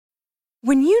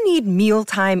When you need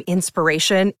mealtime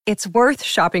inspiration, it's worth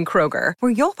shopping Kroger,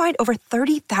 where you'll find over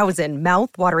 30,000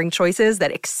 mouth-watering choices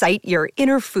that excite your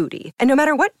inner foodie. And no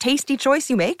matter what tasty choice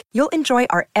you make, you'll enjoy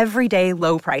our everyday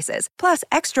low prices, plus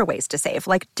extra ways to save,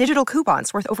 like digital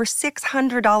coupons worth over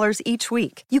 $600 each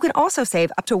week. You can also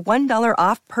save up to $1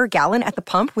 off per gallon at the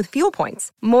pump with fuel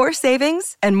points. More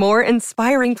savings and more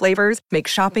inspiring flavors make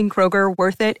shopping Kroger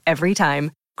worth it every time.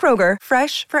 Kroger,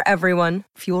 fresh for everyone.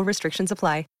 Fuel restrictions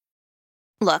apply.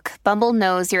 Look, Bumble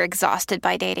knows you're exhausted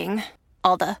by dating.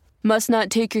 All the, must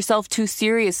not take yourself too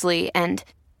seriously, and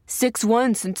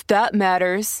 6'1" since that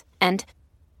matters, and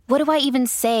what do I even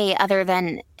say other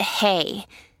than, hey?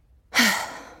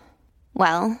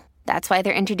 Well, that's why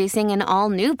they're introducing an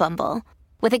all-new Bumble,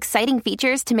 with exciting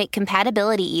features to make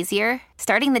compatibility easier,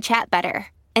 starting the chat better,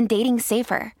 and dating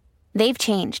safer. They've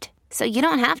changed, so you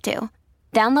don't have to.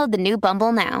 Download the new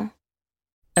Bumble now.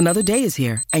 Another day is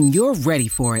here, and you're ready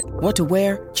for it. What to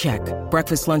wear? Check.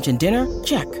 Breakfast, lunch, and dinner?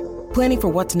 Check. Planning for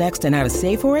what's next and how to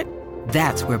save for it?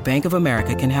 That's where Bank of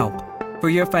America can help. For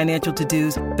your financial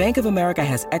to-dos, Bank of America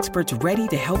has experts ready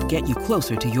to help get you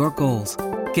closer to your goals.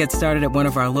 Get started at one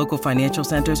of our local financial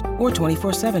centers or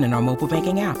 24/7 in our mobile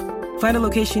banking app. Find a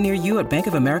location near you at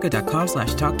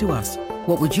bankofamerica.com/talktous.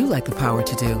 What would you like the power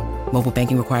to do? Mobile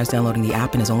banking requires downloading the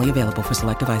app and is only available for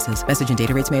select devices. Message and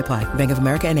data rates may apply. Bank of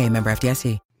America N.A., member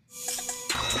FDIC.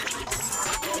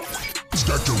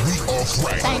 Start your week off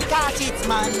right. Thank God it's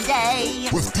Monday.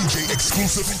 With DJ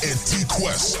Exclusive and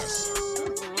T-Quest.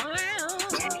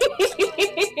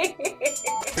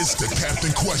 It's the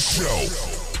Captain Quest Show.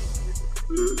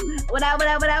 What up, what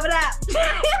up, what up, what up?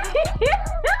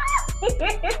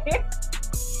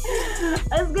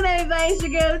 What's good, everybody? It's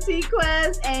your girl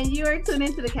T-Quest, and you are tuned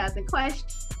into the Captain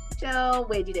Quest Show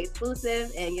with DJ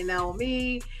Exclusive, and you know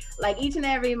me. Like each and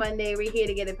every Monday, we're here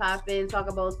to get it poppin', talk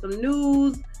about some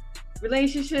news,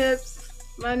 relationships,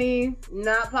 money,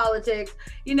 not politics,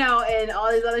 you know, and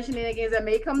all these other shenanigans that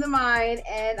may come to mind.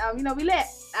 And you know, we lit.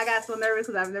 I got so nervous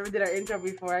because I've never did our intro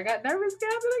before. I got nervous,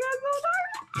 Captain. I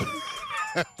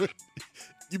got so nervous.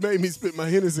 You made me spit my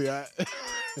Hennessy out.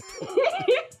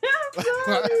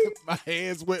 My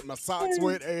hands wet, my socks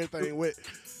wet, everything wet,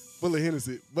 full of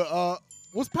Hennessy. But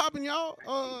what's popping, y'all?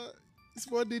 It's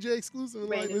for DJ Exclusive.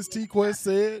 Like Miss T-Quest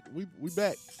said, we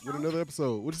back with another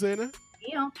episode. What you saying now?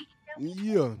 Yeah.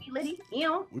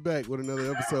 We back with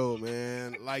another episode,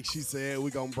 man. Like she said,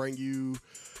 we gonna bring you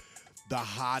the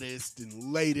hottest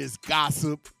and latest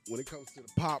gossip when it comes to the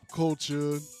pop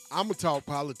culture. I'm gonna talk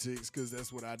politics because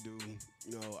that's what I do.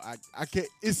 You know, I can't.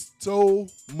 It's so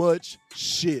much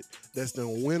shit that's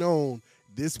done went on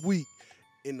this week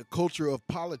in the culture of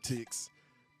politics.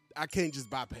 I can't just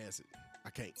bypass it. I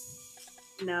can't.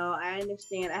 No, I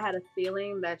understand. I had a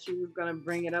feeling that you was going to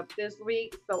bring it up this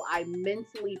week, so I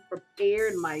mentally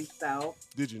prepared myself.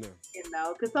 Did you know? You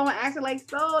know, because someone asked me, like,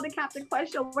 so the Captain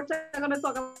Question, what you going to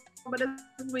talk about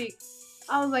this week?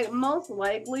 I was like, most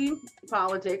likely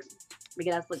politics,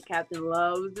 because that's what Captain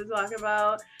loves to talk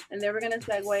about. And then we're going to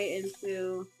segue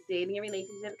into dating and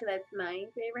relationships, because that's my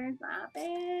favorite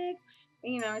topic.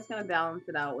 And, you know, it's going to balance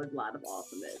it out with a lot of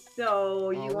awesomeness.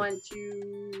 So you want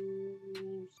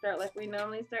to start like we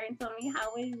normally start and tell me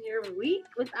how was your week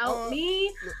without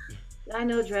me? I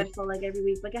know, dreadful like every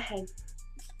week, but go ahead.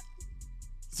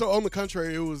 So on the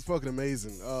contrary, it was fucking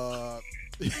amazing.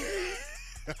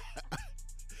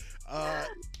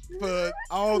 But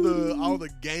all the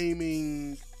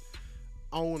gaming,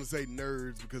 I don't want to say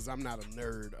nerds because I'm not a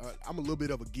nerd. I'm a little bit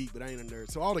of a geek, but I ain't a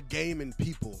nerd. So all the gaming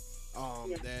people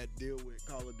that deal with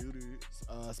Call of Duty,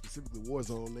 specifically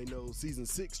Warzone, they know Season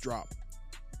 6 dropped.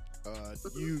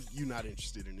 You not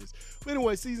interested in this. But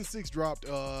anyway, Season 6 dropped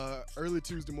early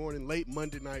Tuesday morning, late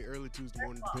Monday night, early Tuesday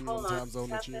morning, depending on the time zone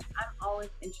that you're in. I'm always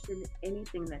interested in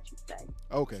anything that you say.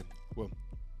 Okay, well.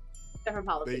 Except for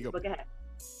politics, there you go. But go ahead.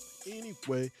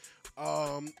 Anyway,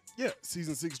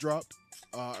 Season 6 dropped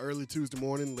early Tuesday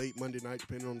morning, late Monday night,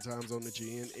 depending on the time zone that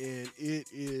you're in. And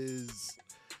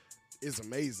it's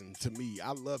amazing to me.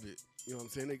 I love it. You know what I'm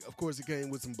saying? Of course, it came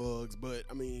with some bugs, but,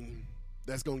 I mean,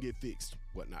 that's going to get fixed,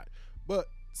 whatnot. But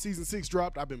Season 6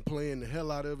 dropped. I've been playing the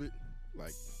hell out of it.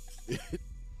 Like,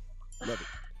 love it.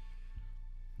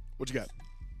 What you got?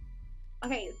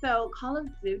 Okay, so Call of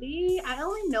Duty, I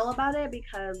only know about it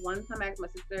because one time I asked my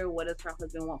sister what does her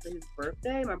husband want for his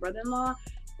birthday, my brother-in-law,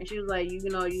 and she was like, you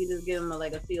just give him a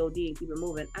COD and keep it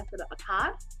moving. I said, a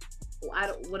COD?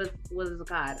 What is a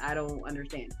COD? I don't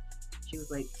understand. She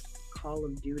was like, Call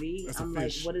of Duty? I'm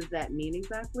like, what does that mean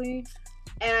exactly?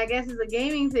 And I guess it's a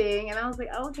gaming thing, and I was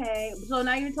like, okay. So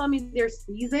now you're telling me there's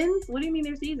seasons? What do you mean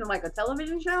there's seasons? Like a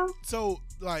television show? So,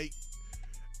 like,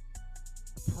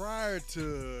 prior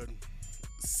to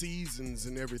seasons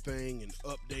and everything and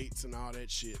updates and all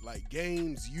that shit, like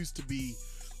games used to be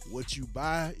what you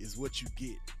buy is what you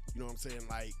get. You know what I'm saying?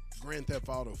 Like Grand Theft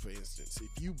Auto, for instance.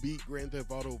 If you beat Grand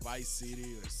Theft Auto Vice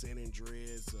City or San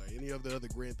Andreas or any of the other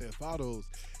Grand Theft Autos,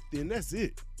 then that's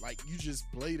it. Like you just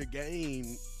play the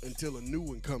game until a new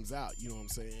one comes out. You know what I'm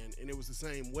saying? And it was the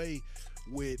same way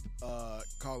with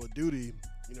Call of Duty.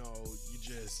 You know,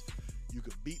 you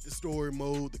could beat the story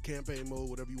mode, the campaign mode,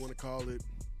 whatever you want to call it,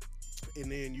 and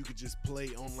then you could just play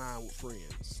online with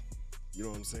friends. You know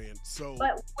what I'm saying? So,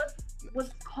 but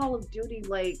what's Call of Duty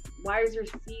like? Why is there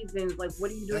seasons? Like, what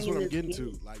are you doing? That's what in I'm this getting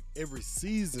game? to. Like every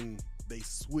season, they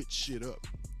switch shit up.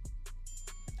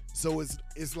 So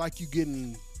it's like you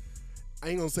getting, I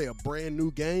ain't gonna say a brand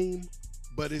new game,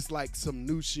 but it's like some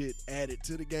new shit added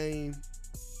to the game.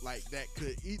 Like that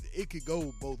it could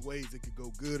go both ways. It could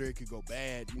go good or it could go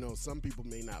bad. You know, some people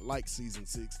may not like season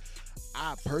 6.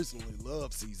 I personally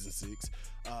love season 6,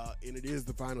 and it is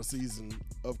the final season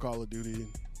of Call of Duty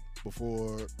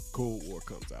before Cold War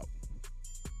comes out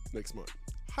next month.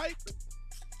 Hyped.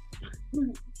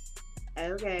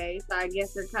 Okay, so I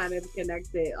guess they're kind of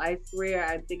connected. I swear,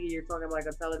 I'm thinking you're talking about like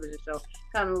a television show,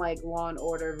 kind of like Law and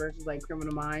Order versus like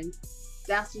Criminal Minds.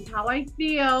 That's just how I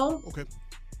feel. Okay.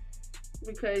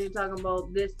 Because you're talking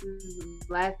about this is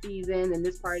last season and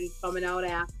this part is coming out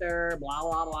after, blah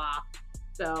blah blah.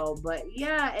 So, but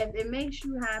yeah, if it makes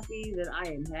you happy, then I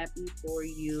am happy for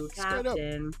you, Straight up.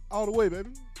 Captain. All the way, baby.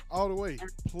 All the way.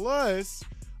 Plus,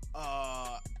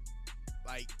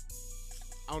 like,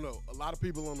 I don't know, a lot of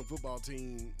people on the football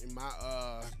team in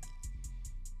my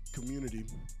community,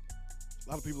 a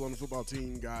lot of people on the football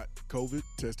team got COVID,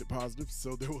 tested positive,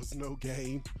 so there was no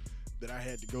game that I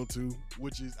had to go to,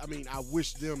 which is, I mean, I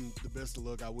wish them the best of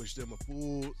luck. I wish them a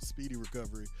full, speedy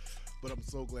recovery, but I'm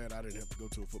so glad I didn't have to go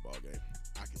to a football game.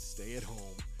 I could stay at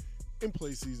home and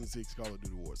play Season 6 Call of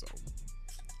Duty Warzone.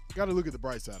 Got to look at the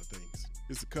bright side of things.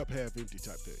 It's a cup half empty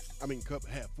type thing. I mean, cup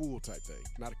half full type thing,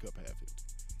 not a cup half empty.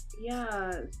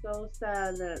 Yeah, so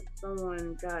sad that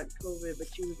someone got COVID,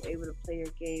 but you was able to play your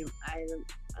game.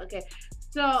 Okay.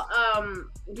 So,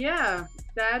 yeah,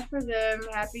 sad for them,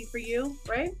 happy for you,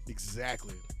 right?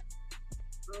 Exactly.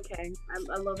 Okay.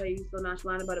 I love how you so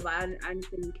nonchalant about it, but I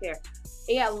just didn't care.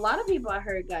 Yeah, a lot of people I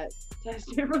heard got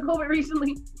tested for COVID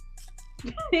recently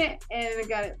and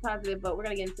got it positive, but we're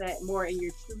going to get into that more in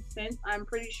your 2 cents, I'm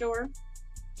pretty sure.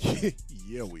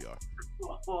 Yeah, we are.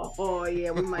 Oh,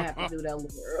 yeah, we might have to do that a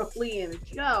little early in the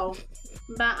show.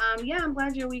 But, yeah, I'm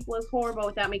glad your week was horrible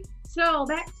without me. So,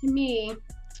 back to me.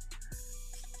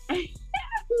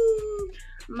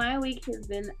 My week has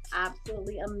been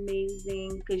absolutely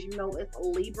amazing because you know it's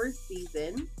Libra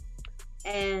season,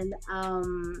 and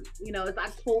you know it's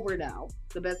October now,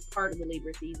 the best part of the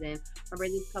Libra season. My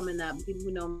birthday's coming up. People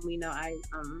who know me know I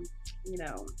you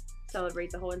know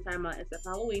celebrate the whole entire month except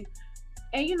Halloween.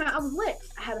 And you know I was lit.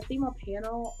 I had a female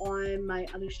panel on my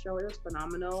other show. It was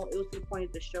phenomenal. It was to the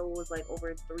point that the show was like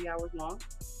over 3 hours long.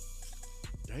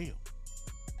 Damn.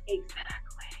 Exactly.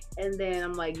 And then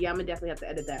I'm like, yeah, I'm gonna definitely have to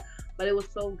edit that. But it was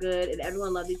so good, and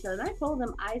everyone loved each other. And I told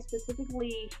them I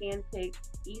specifically handpicked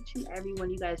each and every one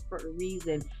of you guys for a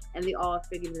reason, and they all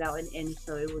figured it out. And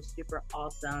so it was super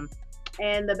awesome.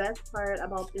 And the best part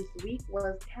about this week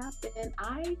was, Captain,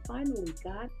 I finally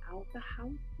got out the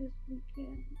house this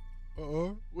weekend.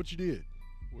 What you did?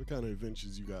 What kind of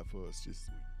adventures you got for us this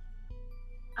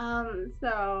week?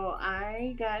 So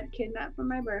I got kidnapped for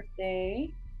my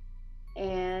birthday,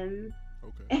 and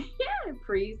Okay.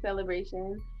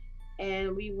 pre-celebration,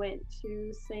 and we went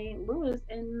to St. Louis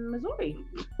in Missouri.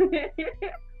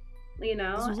 You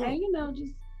know, and you know,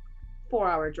 just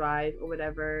 4-hour drive or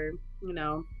whatever, you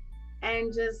know,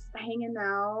 and just hanging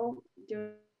out,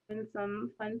 doing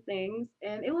some fun things,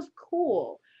 and it was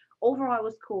cool. Overall, it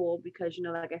was cool because, you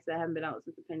know, like I said, I haven't been out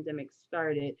since the pandemic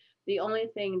started. The only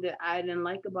thing that I didn't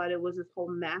like about it was this whole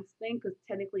mask thing, because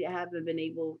technically I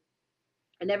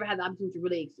never had the opportunity to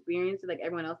really experience it like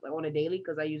everyone else, like on a daily,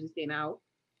 because I usually stay in the house.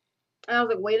 And I was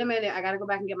like, wait a minute, I gotta go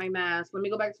back and get my mask. Let me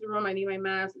go back to the room. I need my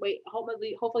mask. Wait,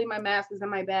 hopefully my mask is in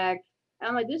my bag. And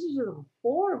I'm like, this is just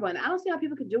horrible. And I don't see how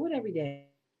people could do it every day.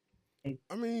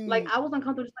 I mean, like I was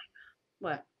uncomfortable. Just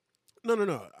like, what?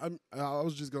 No. I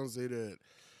was just gonna say that,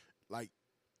 like,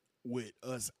 with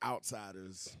us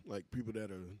outsiders, like people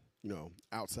that are, you know,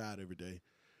 outside every day,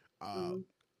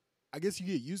 I guess you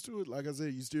get used to it. Like I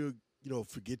said, you still, you know,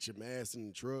 forget your mask in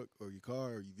the truck or your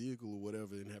car or your vehicle or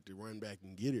whatever and have to run back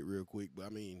and get it real quick. But I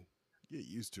mean, get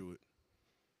used to it.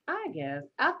 I guess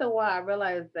after a while, I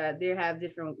realized that they have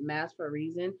different masks for a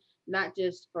reason, not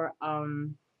just for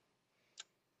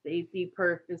safety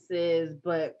purposes,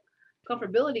 but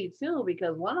comfortability too,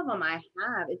 because one of them I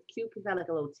have, it's cute because it had like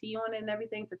a little T on it and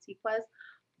everything for T Quest,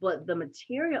 but the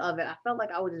material of it, I felt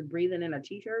like I was just breathing in a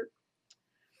t-shirt.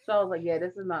 So I was like, yeah,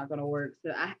 this is not gonna work.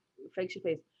 So I fix your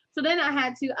face. So then I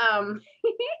had to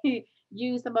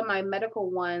use some of my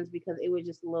medical ones because it was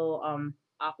just a little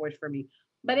awkward for me.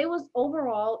 But it was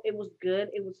overall, it was good.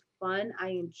 It was fun. I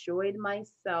enjoyed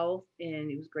myself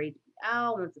and it was great to be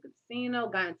out, went to the casino,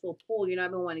 got into a pool. You know,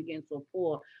 I've been wanting to get into a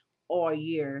pool all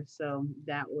year. So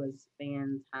that was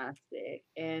fantastic.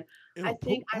 And In I a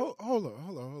think pool? Hold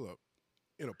up.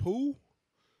 In a pool?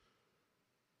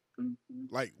 Mhm.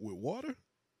 Like with water?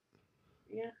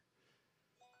 Yeah.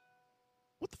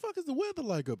 What the fuck is the weather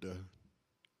like up there?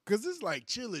 Cause it's like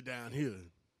chilly down here.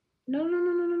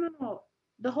 No.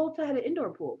 The hotel had an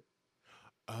indoor pool.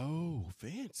 Oh,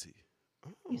 fancy.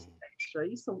 You Oh. extra.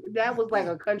 You so that was like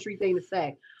a country thing to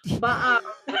say. But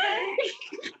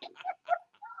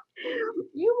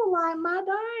you were like, my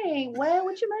dang, well,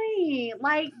 what you mean?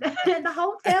 Like the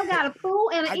hotel got a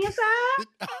pool and an I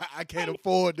inside? I can't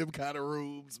afford them kind of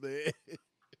rooms, man.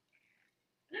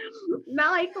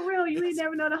 Not like for real. You ain't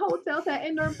never know the hotels had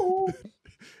indoor pool.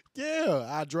 Yeah,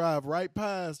 I drive right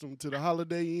past them to the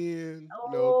Holiday Inn,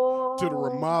 to the Oh,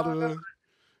 Ramada.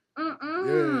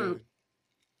 mm-mm. Yeah,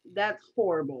 That's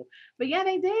horrible. But yeah,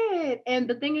 they did. And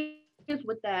the thing is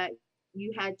with that,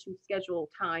 you had to schedule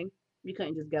time. You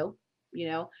couldn't just go, you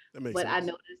know. that makes But I sense.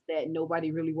 noticed that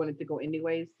nobody really wanted to go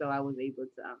anyway, so I was able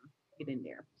to get in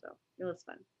there. So it was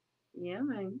fun. Yeah,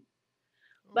 man. Okay.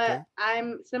 But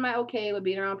I'm semi okay with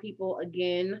being around people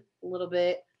again a little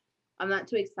bit. I'm not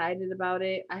too excited about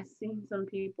it. I've seen some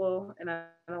people, and I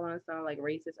don't want to sound like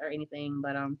racist or anything,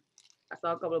 but I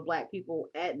saw a couple of black people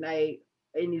at night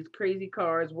in these crazy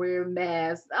cars wearing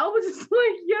masks. I was just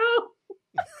like, yo,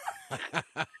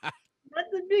 not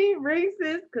to be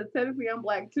racist, because technically I'm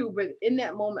black too, but in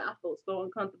that moment I felt so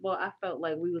uncomfortable. I felt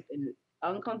like we was in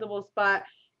an uncomfortable spot,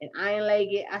 and I ain't like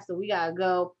it. I said, we gotta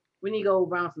go. We need to go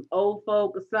around some old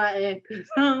folk or something, because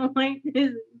I don't like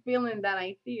this feeling that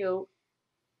I feel.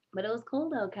 But it was cool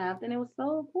though, Captain. It was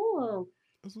so cool.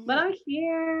 That's what's But up. I'm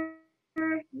here,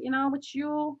 with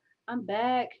you. I'm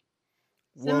back.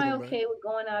 Semi Welcome back. okay with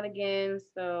going out again.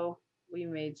 So we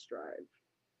made strides.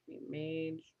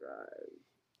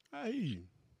 Hey,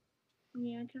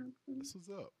 Yeah, Captain. that's what's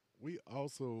up. We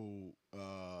also,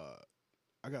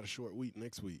 I got a short week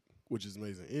next week, which is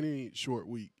amazing. Any short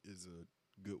week is a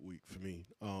good week for me.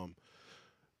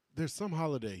 There's some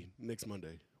holiday next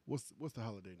Monday. What's the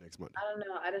holiday next Monday? I don't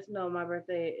know. I just know my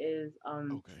birthday is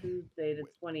Okay. Tuesday the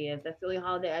Wait. 20th. That's the only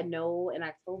holiday I know in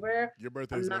October. Your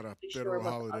birthday I'm is not not a really sure federal about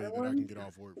the holiday other that I can ones. get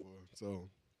off work for. So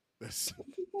that's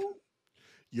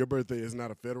your birthday is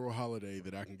not a federal holiday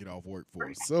that I can get off work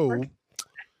for. So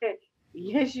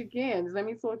Yes, you can. Just let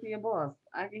me talk to your boss.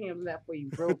 I can handle that for you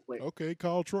real quick. okay,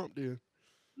 call Trump then.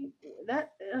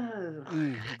 That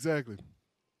Exactly.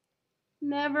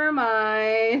 never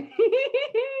mind.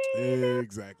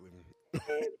 Exactly.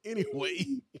 Anyway,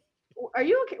 Are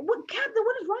you okay? What, Captain?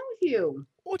 What is wrong with you?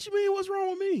 what you mean? What's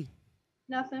wrong with me?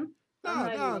 Nothing. I'm Nah,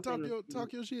 not even nah. gonna say Talk nothing.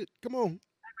 talk your shit. Come on.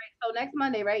 So next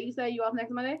Monday, right? You said you off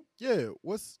next Monday? Yeah.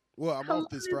 Well, I'm off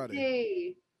this Columbus Friday.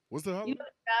 Day. What's the You holiday? know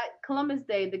the guy, Columbus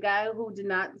Day, the guy who did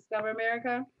not discover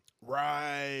America.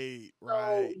 Right. So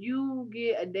Right. you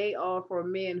get a day off for a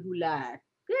man who lied.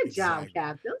 Good job, Exactly.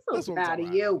 Captain. That's I'm so what I'm proud talking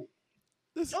of you.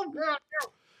 This So proud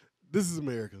of this is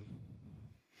America.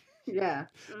 you. Yeah.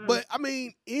 But I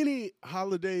mean, any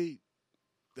holiday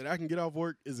that I can get off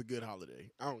work is a good holiday.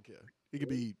 I don't care. It could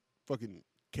be fucking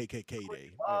KKK Were Day.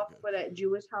 you I off don't care. for that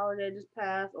Jewish holiday just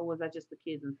passed, or was that just the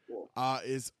kids in school?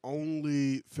 It's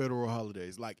only federal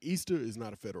holidays. Like Easter is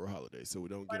not a federal holiday, so we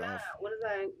don't Why get not? off. What is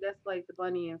that? That's like the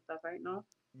bunny and stuff, right? No.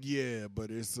 Yeah,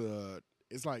 but it's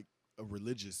like a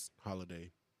religious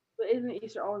holiday. But isn't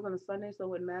Easter always on a Sunday, so it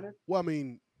wouldn't matter? Well, I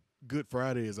mean, Good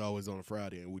Friday is always on a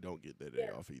Friday, and we don't get that day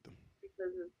Yeah. off either.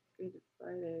 Because it's Good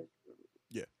Friday.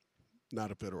 Not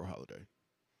a federal holiday,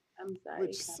 I'm sorry.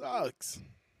 which Captain. sucks.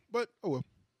 But oh well.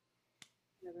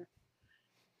 Never.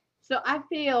 So I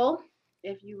feel,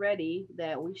 if you're ready,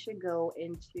 that we should go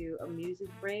into a music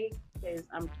break because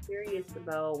I'm curious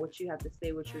about what you have to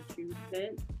say with your 2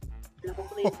 cents. And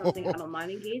hopefully it's something I don't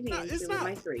mind engaging Nah, into it's with not.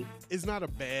 my 3. It's not a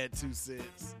bad 2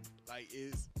 cents. Like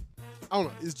I don't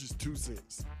know. It's just 2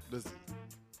 cents. That's it.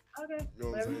 Okay. You know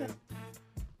what Whatever I'm you saying?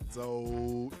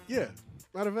 So yeah.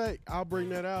 Matter of fact, I'll bring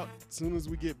that out as soon as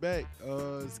we get back.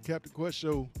 It's the Captain Quest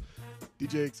Show,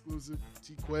 DJ exclusive,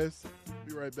 T Quest.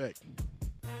 Be right back.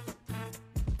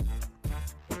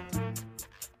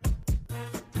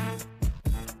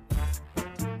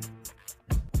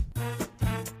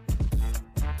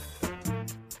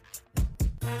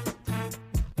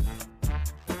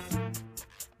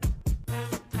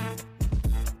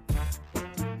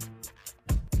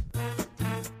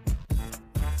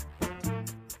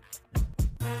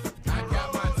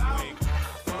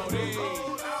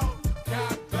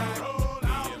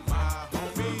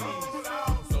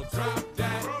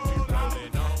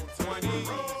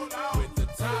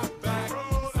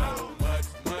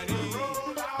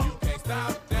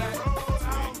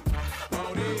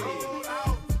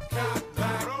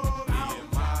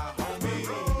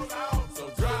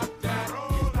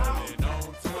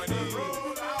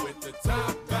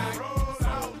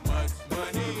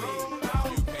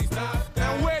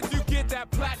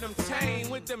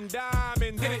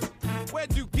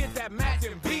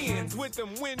 with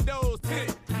them windows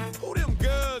tinted. Who them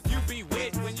girls you be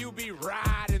with when you be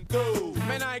riding through?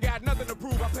 Man, I ain't got nothing to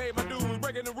prove. I paid my dues,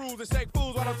 breaking the rules and shake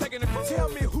fools while I'm taking the cruise. Tell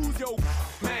me who's your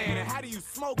man and how do you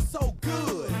smoke so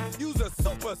good? You's a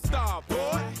superstar,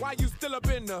 boy. Why you still up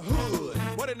in the hood?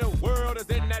 What in the world is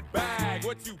in that bag?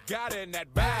 What you got in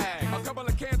that bag? A couple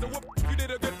of cans of whoop. You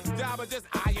did a good job of just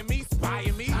eyeing me,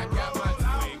 spying me. I got my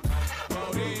swing.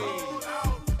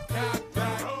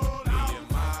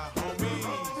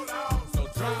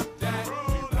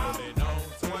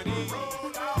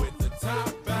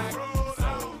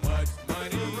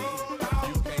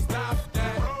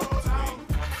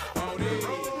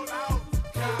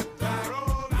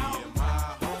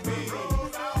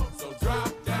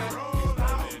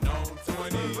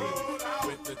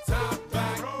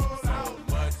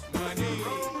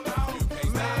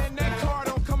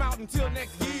 Until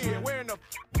next year, where in the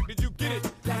did you get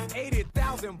it? That's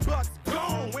 $80,000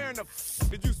 gone. Where in the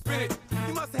did you spend it?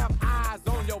 You must have eyes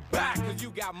on your back, cause you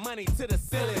got money to the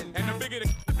ceiling. And the bigger the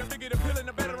pillin',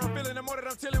 the better I'm feeling. The more that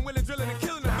I'm chillin', willing, drilling, and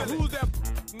killing the villain. Who's that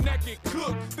naked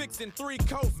cook fixing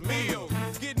 3-course meals?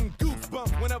 Getting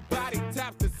goosebumps when a body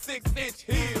taps the 6-inch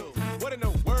heels. What in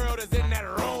the world is in that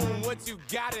room? What you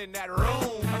got in that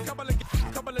room? A couple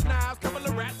of knives, couple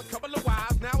of rats, a couple of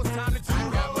wives. Now it's time to choose. I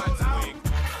got my twig.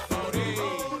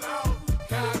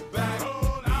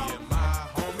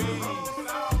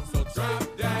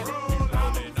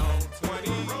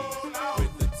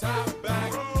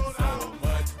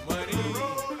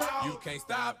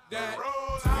 Stop that.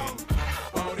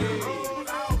 Won't it?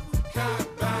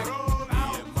 Cock back. Me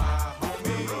and my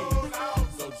homies.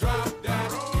 So drop that.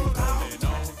 Rolling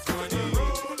on 20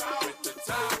 with the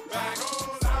top back. So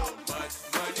much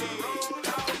money.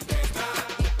 Can't stop.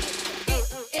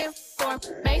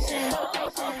 Information.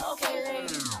 Okay,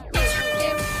 ladies.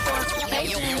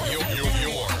 Information. You're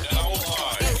now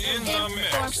live in the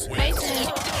mix.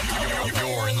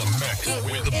 You're in the mix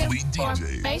with the Fleet DJ.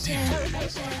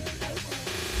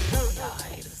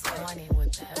 Money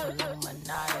with that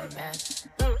Illuminati mess.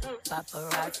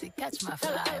 Paparazzi catch my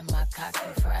fly and my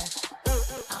cocky fresh.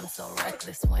 I'm so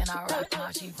reckless when I rock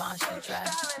my Givenchy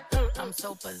dress. I'm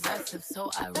so possessive,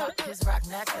 so I rock his rock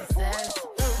necklaces.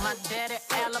 My daddy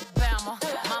Alabama,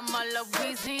 mama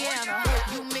Louisiana.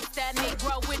 You mix that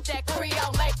Negro with that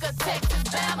Creole, make a Texas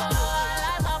Bama. I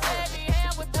like my baby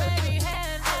hair with baby hair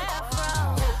and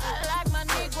afro. I like my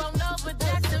Negro nose with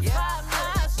Jackson 5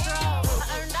 nostrils. I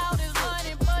earned all this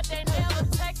money, but they never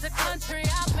take the country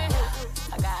out me.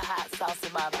 I got hot sauce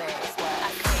in my bag, so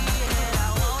I see it, I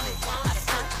want it. I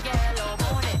stuck yellow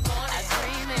on it. I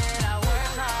dream it, I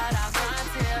work hard, I grind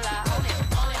till I own it.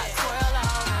 I twirl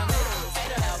on them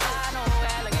hitters, albino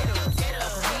alligators, a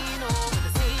camino with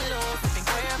a silo, sipping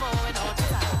Cuervo and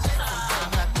Ocho.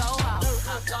 Sometimes I go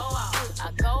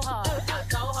out, I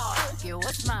go hard, yeah,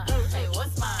 what's mine? Hey,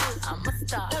 what's mine? I'm a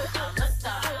star,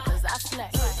 cause I slay,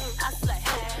 I slay,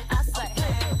 I slay,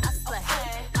 I slay,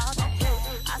 all day,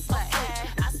 I slay,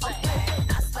 I slay,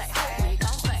 I slay, we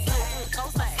gon' slay,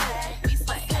 we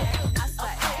slay, I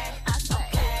slay, okay, I slay,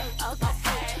 okay,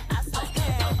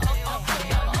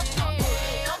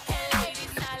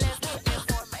 ladies, now let's get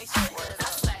information,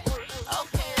 I slay,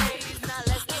 okay, ladies, now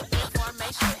let's get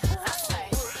information, I slay,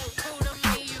 cool to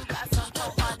me, you got some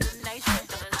coordination,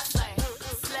 I slay,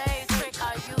 slave trick,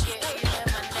 or you get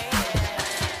eliminated.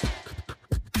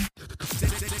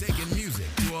 Taking music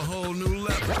to a whole new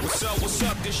level. What's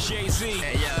up, this Jay-Z.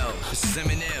 Hey yo, this is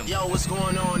Eminem. Yo, what's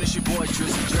going on? It's your boy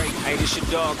Drizzy Drake. Hey, this your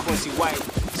dog Quincy White.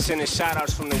 Sending shout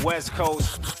outs from the West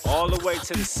Coast all the way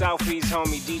to the Southeast,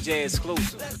 homie DJ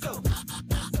Exclusive. Let's go.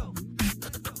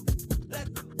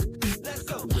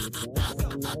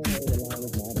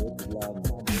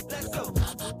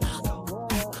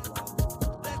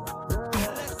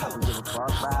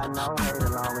 Fuck by no hate as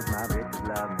long as my bitch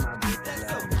love me.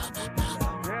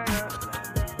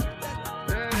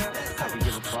 I can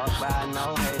give a fuck by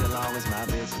no hate as long as my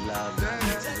bitch love me.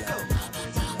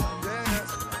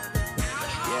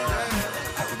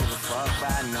 Yeah, I can give a fuck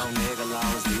by no nigga as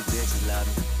long as these bitches love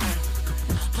me.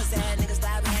 Pussy ass niggas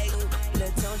stop hating.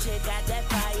 Lil' Tune chick got that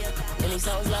fire. And these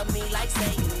hoes love me like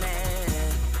Satan,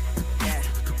 man. Yeah,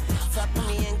 fuck with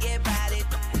me and get bodied.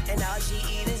 And all she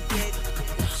eat is dick.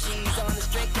 She's on a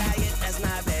strict diet, that's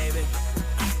my baby.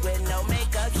 With no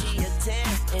makeup, she a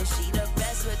 10. And she the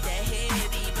best with that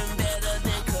head, even better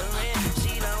than Corinne.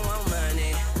 She don't want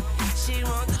money, she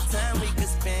want the time we could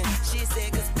spend. She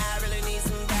said, cause I really need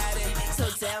somebody. So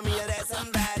tell me you're that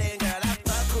somebody. Girl, I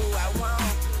fuck who I want,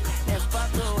 and fuck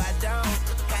who I don't.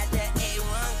 Got that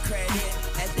A1 credit,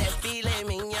 at that filet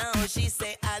mignon. She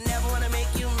say, I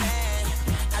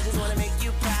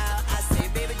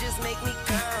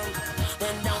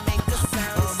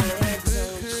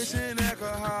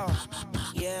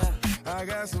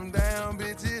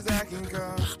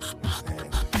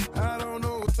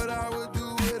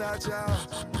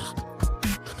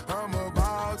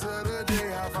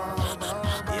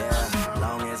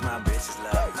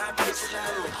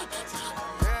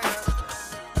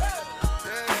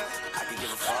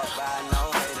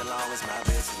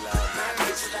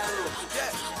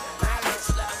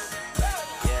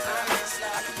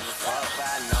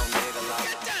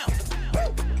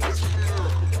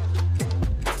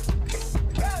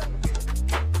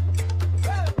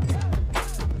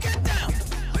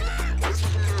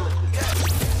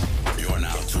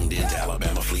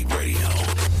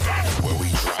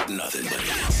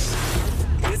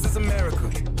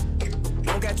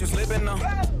slipping now.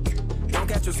 Don't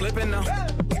catch you slipping now.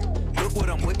 Look what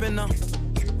I'm whipping now.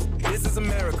 This is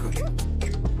America.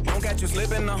 Don't catch you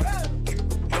slipping now.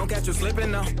 Don't catch you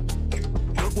slipping now.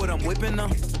 Look what I'm whipping now.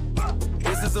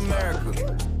 This is America.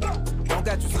 Don't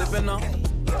catch you slipping now.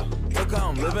 Look how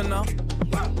I'm living now.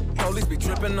 Police be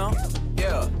tripping now.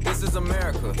 Yeah, this is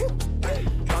America.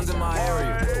 Guns in my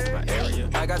area.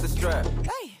 I got the strap.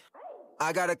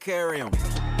 I gotta carry 'em.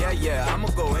 Yeah, I'ma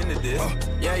go into this.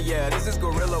 Yeah, this is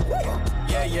gorilla.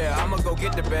 Yeah, I'ma go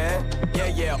get the bag.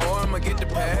 Yeah, or I'ma get the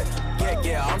pad.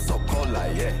 Yeah, I'm so cold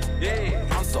like yeah.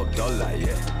 I'm so dull like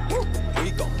yeah.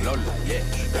 We gon' blow like yeah.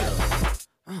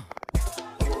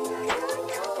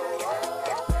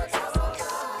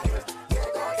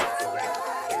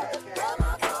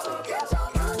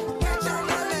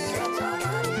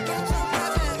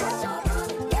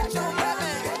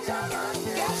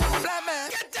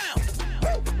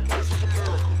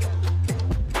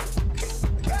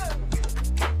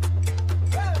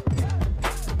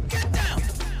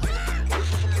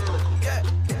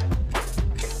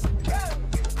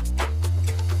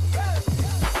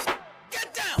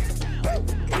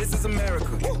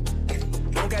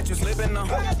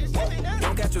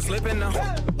 Slipping now.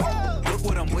 Look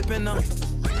what I'm whipping now.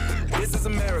 This is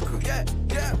America. Yeah.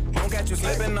 Don't catch you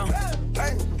slipping now.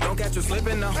 Don't catch you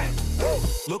slipping now.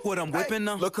 Look what I'm whipping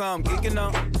now. Look how I'm geeking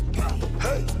now.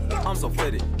 I'm so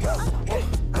fitted.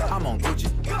 I'm on Gucci.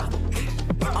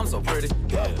 I'm so pretty.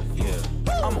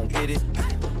 Yeah. I'm gonna get it.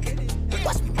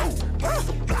 Watch me move.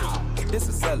 This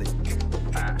is Sally.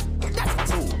 That's a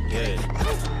tool.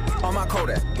 Yeah. On my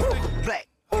Kodak. Black.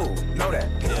 Ooh, know that.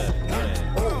 Yeah.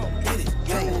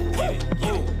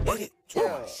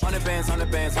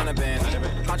 100 bands.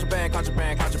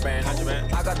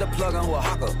 Contraband. I got the plug on who a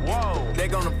hawker. Whoa. They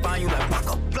gonna find you like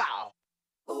Baka.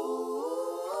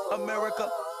 America.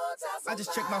 I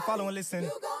just checked my follow and listen.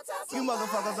 You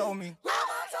motherfuckers owe me.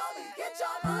 Get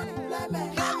your money, black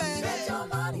man. Get your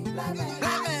money, black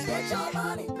man. Get your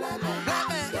money, black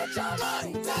man. Get your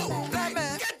money, black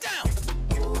man. Get down.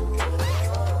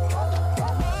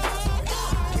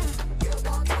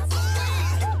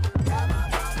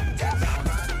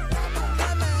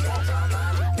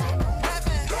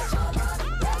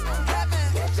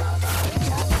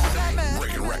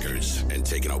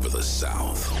 Taking over the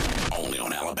South, only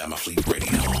on Alabama Fleet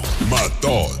Radio. My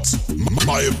thoughts,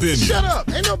 my opinion. Shut up!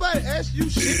 Ain't nobody asked you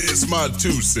shit. It's my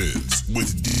 2 cents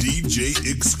with DJ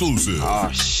Exclusive. Oh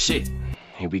shit!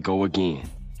 Here we go again.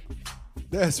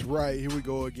 That's right. Here we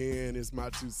go again. It's my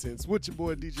 2 cents with your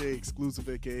boy DJ Exclusive,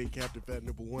 aka Captain Fat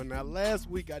Number 1. Now, last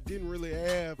week I didn't really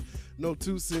have no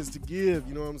 2 cents to give.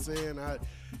 You know what I'm saying?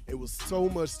 It was so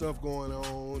much stuff going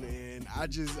on, and I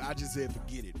just said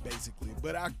forget it, basically.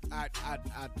 But I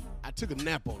took a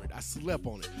nap on it. I slept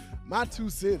on it. My 2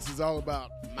 cents is all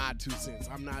about my 2 cents.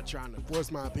 I'm not trying to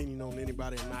force my opinion on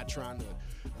anybody. I'm not trying to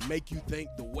make you think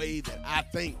the way that I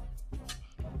think.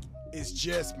 It's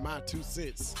just my 2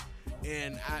 cents.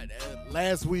 And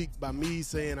last week, by me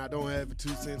saying I don't have 2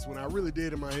 cents when I really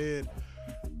did in my head,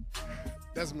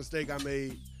 that's a mistake I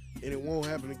made, and it won't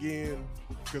happen again.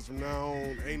 Because from now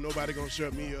on, ain't nobody gonna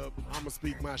shut me up. I'ma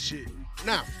speak my shit.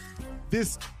 Now,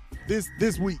 this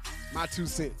week, my 2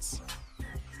 cents.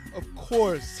 Of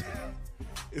course,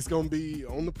 it's gonna be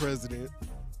on the president.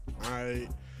 All right.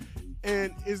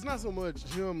 And it's not so much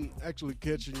him actually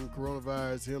catching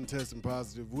coronavirus, him testing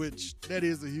positive, which that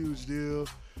is a huge deal.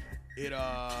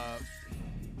 I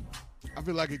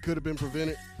feel like it could have been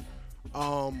prevented.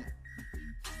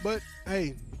 But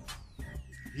hey,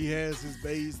 he has his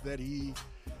base that he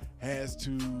has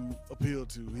to appeal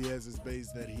to. He has his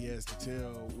base that he has to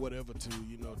tell whatever to,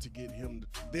 to get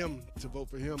them to vote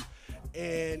for him.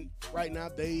 And right now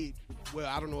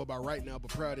I don't know about right now, but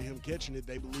prior to him catching it,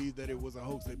 they believe that it was a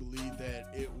hoax. They believe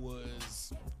that it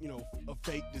was, a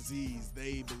fake disease.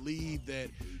 They believe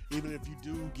that even if you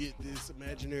do get this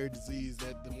imaginary disease,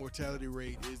 that the mortality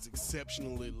rate is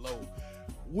exceptionally low,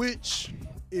 which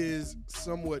is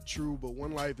somewhat true, but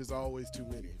one life is always too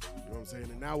many. You know what I'm saying?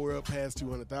 And now we're up past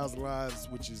 200,000 lives,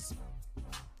 which is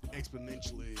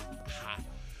exponentially high.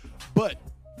 But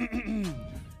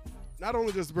not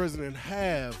only does the president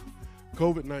have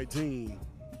COVID-19,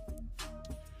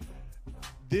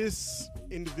 this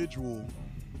individual,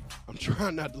 I'm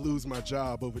trying not to lose my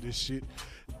job over this shit.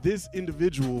 This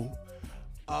individual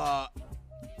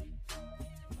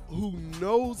who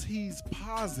knows he's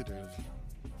positive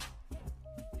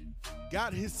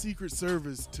got his Secret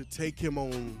Service to take him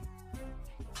on,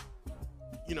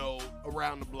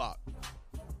 around the block.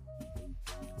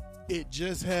 It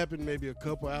just happened maybe a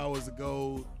couple hours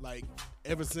ago. Like,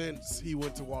 ever since he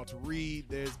went to Walter Reed,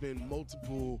 there's been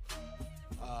multiple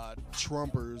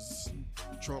Trumpers,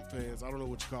 Trump fans, I don't know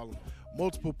what you call them,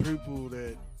 multiple people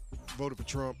that voted for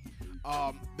Trump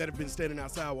that have been standing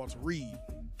outside Walter Reed.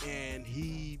 And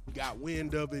he got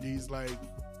wind of it. He's like,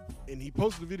 and he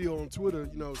posted a video on Twitter,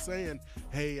 you know, saying,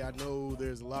 hey, I know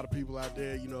there's a lot of people out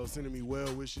there, you know, sending me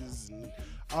well wishes and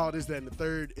all this, that, and the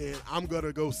third, and I'm going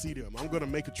to go see them. I'm going to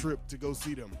make a trip to go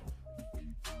see them.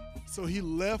 So he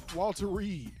left Walter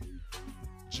Reed,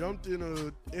 jumped in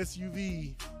a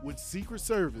SUV with Secret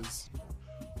Service,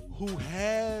 who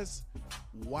has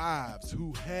wives,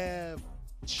 who have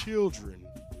children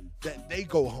that they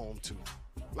go home to.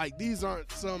 Like, these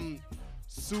aren't some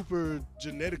super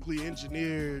genetically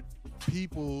engineered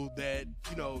people that,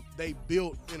 you know, they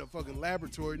built in a fucking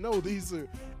laboratory. No, these are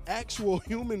actual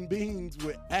human beings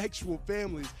with actual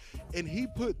families, and he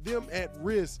put them at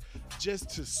risk just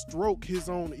to stroke his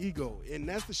own ego. And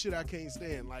that's the shit I can't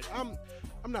stand. Like, I'm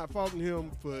not faulting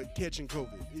him for catching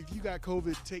COVID. If you got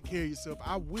COVID, take care of yourself.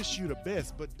 I wish you the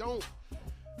best, but don't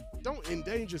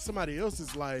endanger somebody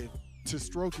else's life to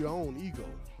stroke your own ego.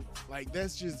 Like,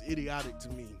 that's just idiotic to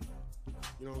me.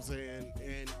 You know what I'm saying?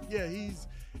 And yeah, he's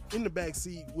in the back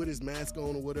seat with his mask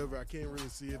on or whatever. I can't really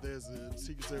see if there's a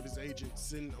Secret Service agent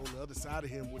sitting on the other side of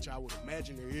him, which I would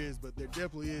imagine there is, but there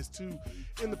definitely is too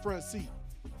in the front seat.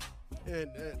 And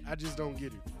I just don't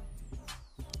get it.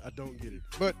 I don't get it.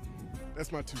 But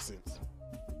that's my 2 cents.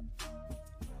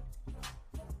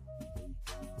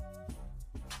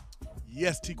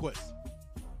 Yes, T-Quest.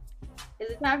 Is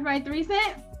it time for my 3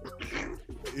 cents?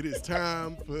 It is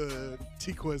time for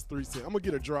T-Quest 3 cents. I'm going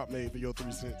to get a drop made for your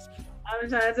 3 cents. I'm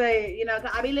trying to tell you, you know,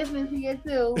 I be listening to you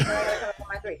too. But I gotta come up with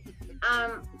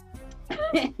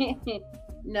my 3.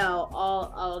 No,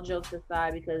 all jokes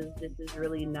aside, because this is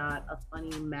really not a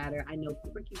funny matter. I know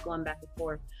people keep going back and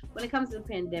forth when it comes to the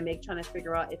pandemic, trying to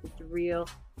figure out if it's real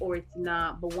or it's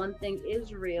not. But one thing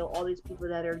is real, all these people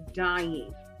that are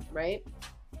dying, right?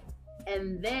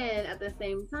 And then at the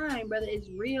same time, whether it's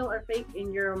real or fake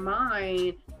in your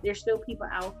mind, there's still people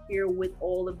out here with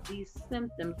all of these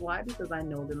symptoms. Why? Because I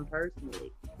know them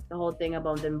personally. The whole thing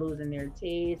about them losing their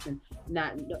taste and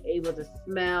not able to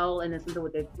smell, and then something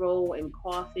with their throat and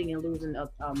coughing and losing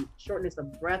shortness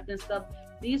of breath and stuff.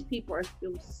 These people are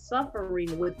still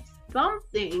suffering with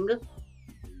something.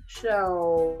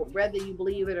 So whether you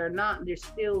believe it or not, there's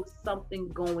still something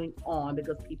going on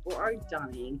because people are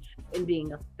dying and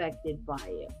being affected by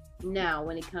it. Now,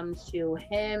 when it comes to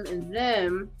him and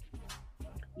them,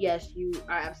 yes, you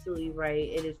are absolutely right.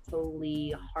 It is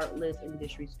totally heartless and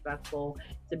disrespectful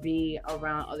to be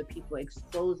around other people,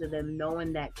 exposed to them,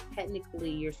 knowing that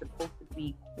technically you're supposed to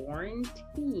be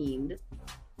quarantined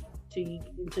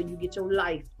until you get your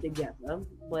life together.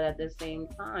 But at the same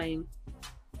time,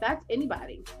 that's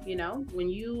anybody, you know, when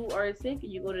you are sick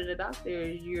and you go to the doctor,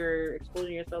 you're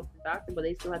exposing yourself to the doctor, but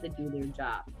they still have to do their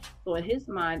job. So in his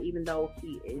mind, even though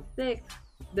he is sick,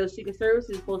 the Secret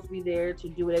Service is supposed to be there to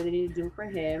do whatever they need to do for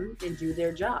him and do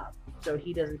their job. So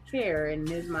he doesn't care. In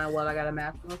his mind, well, I got a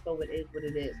mask on, so it is what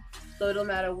it is. So no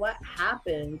matter what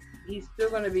happens, he's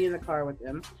still going to be in the car with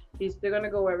them. He's still going to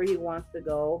go wherever he wants to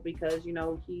go because, you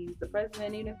know, he's the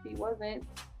president. Even if he wasn't,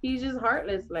 he's just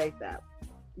heartless like that.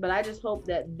 But I just hope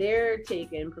that they're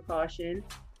taking precaution,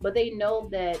 but they know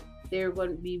that they're going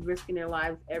to be risking their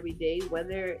lives every day,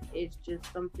 whether it's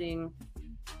just something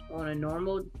on a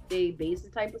normal day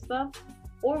basis type of stuff,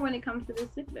 or when it comes to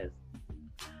this sickness.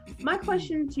 My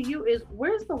question to you is,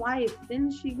 where's the wife?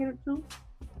 Didn't she get it too?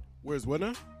 Where's what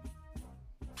now?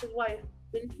 His wife.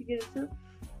 Didn't she get it too?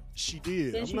 She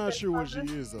did. I'm not sure where she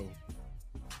is, though.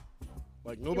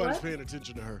 Like, nobody's paying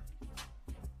attention to her.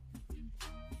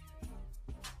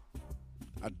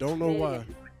 I don't know why.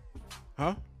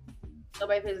 Huh?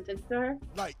 Nobody pays attention to her?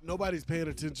 Like, nobody's paying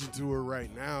attention to her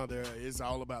right now. It's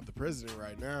all about the president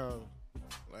right now.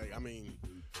 Like, I mean,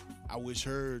 I wish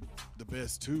her the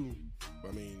best too.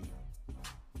 I mean,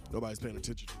 nobody's paying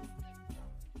attention to her.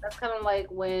 That's kind of like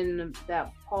when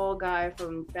that Paul guy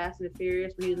from Fast and the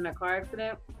Furious, when he was in that car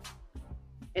accident,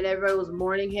 and everybody was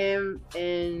mourning him,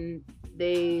 and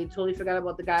they totally forgot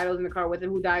about the guy that was in the car with him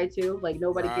who died too. Like,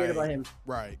 nobody cared about him.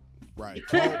 Right.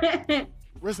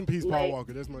 Rest in peace, Paul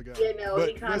Walker. That's my guy. You know, but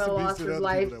he kind of lost his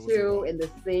life too in the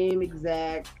same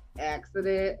exact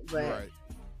accident. But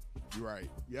You're right.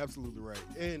 You're absolutely right.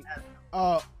 And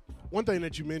one thing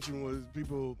that you mentioned was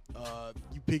people.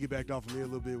 You piggybacked off of me a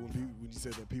little bit when you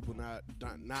said that people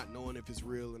not knowing if it's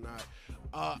real or not.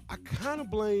 I kind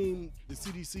of blame the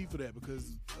CDC for that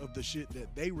because of the shit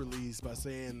that they released by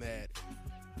saying that.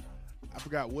 I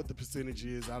forgot what the percentage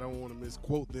is. I don't want to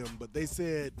misquote them, but they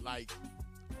said like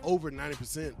over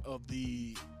 90% of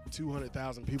the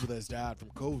 200,000 people that's died from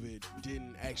COVID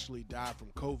didn't actually die from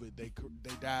COVID. They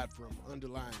died from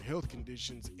underlying health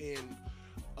conditions, and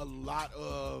a lot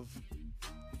of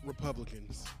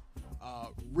Republicans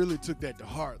really took that to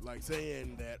heart, like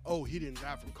saying that, oh, he didn't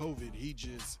die from COVID, he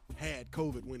just had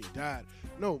COVID when he died.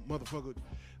 No, motherfucker.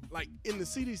 Like, in the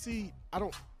CDC, I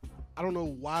don't know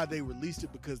why they released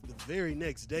it, because the very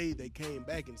next day they came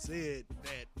back and said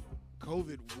that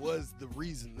COVID was the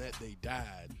reason that they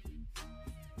died.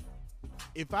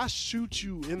 If I shoot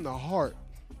you in the heart,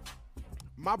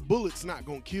 my bullet's not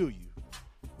gonna kill you.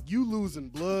 You losing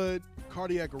blood,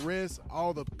 cardiac arrest,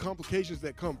 all the complications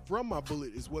that come from my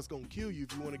bullet is what's gonna kill you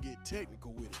if you want to get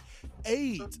technical with it.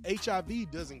 AIDS,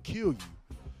 HIV doesn't kill you.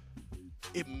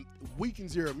 It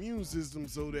weakens your immune system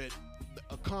so that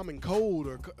a common cold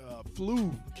or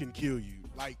flu can kill you.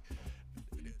 Like,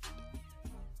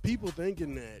 people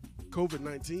thinking that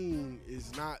COVID-19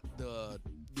 is not the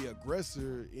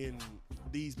aggressor in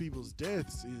these people's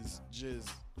deaths is just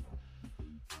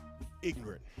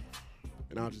ignorant.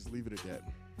 And I'll just leave it at that.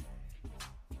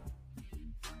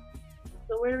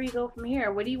 So where do we go from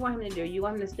here? What do you want him to do? You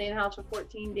want him to stay in the house for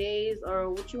 14 days, or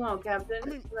what you want, Captain?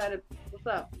 What's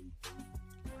up?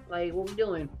 Like, what we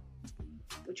doing?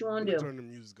 What you want to do? Turn the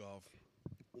music off.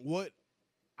 What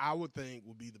I would think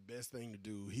would be the best thing to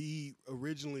do. He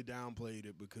originally downplayed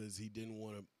it because he didn't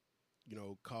want to,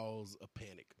 cause a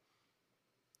panic.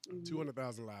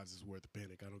 200,000 lives is worth a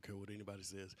panic. I don't care what anybody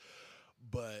says.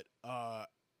 But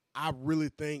I really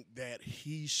think that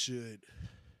he should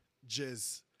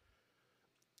just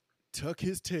tuck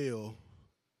his tail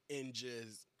and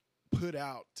just put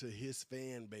out to his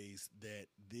fan base that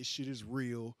this shit is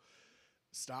real.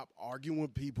 Stop arguing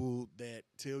with people that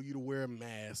tell you to wear a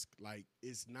mask. Like,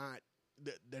 it's not,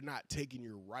 they're not taking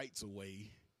your rights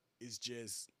away. It's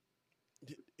just,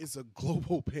 it's a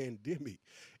global pandemic.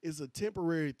 It's a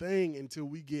temporary thing until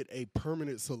we get a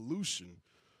permanent solution.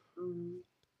 Mm-hmm.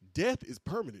 Death is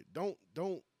permanent. Don't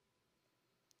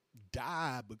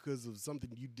die because of something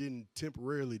you didn't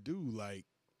temporarily do. Like,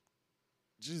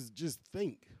 just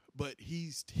think. But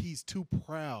he's too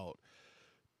proud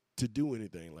to do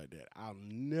anything like that. I would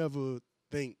never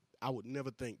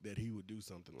think that he would do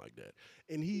something like that.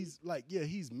 And he's like, yeah,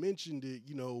 he's mentioned it,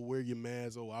 wear your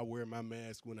mask. Oh, I wear my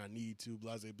mask when I need to,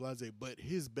 blase, blase. But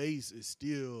his base is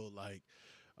still like,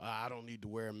 I don't need to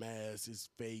wear a mask. It's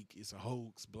fake. It's a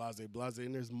hoax, blase, blase.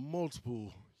 And there's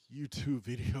multiple YouTube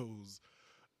videos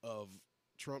of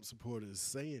Trump supporters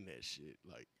saying that shit.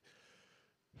 Like,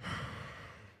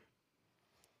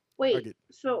 wait,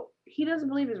 so he doesn't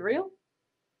believe it's real?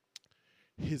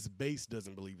 His base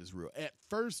doesn't believe it's real. At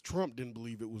first, Trump didn't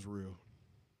believe it was real.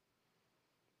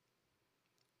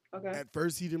 Okay. At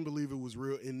first, he didn't believe it was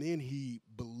real, and then he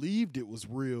believed it was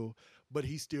real, but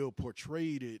he still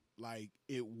portrayed it like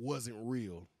it wasn't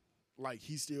real. Like,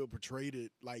 he still portrayed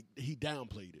it like he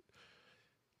downplayed it.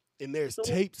 And there's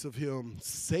tapes of him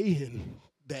saying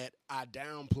that I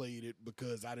downplayed it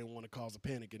because I didn't want to cause a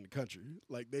panic in the country.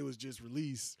 Like, they was just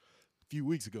released a few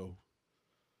weeks ago.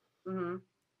 Mm-hmm.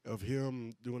 Of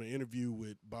him doing an interview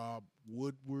with Bob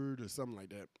Woodward or something like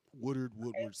that.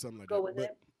 Woodward, something like Go that. with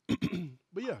it.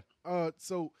 But yeah,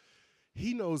 so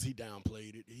he knows he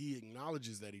downplayed it. He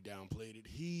acknowledges that he downplayed it.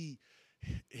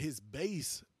 His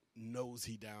base knows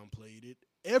he downplayed it.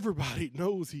 Everybody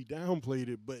knows he downplayed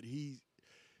it, but he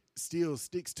still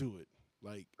sticks to it.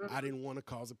 Like, I didn't want to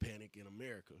cause a panic in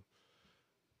America.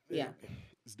 Yeah.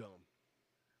 It's dumb.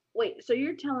 Wait, so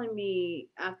you're telling me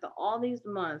after all these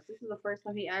months, this is the first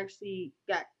time he actually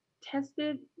got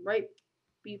tested right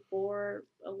before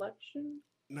election?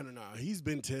 No. He's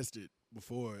been tested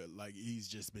before. Like, he's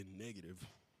just been negative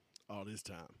all this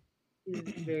time.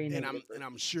 He's very negative. And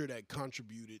I'm sure that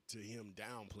contributed to him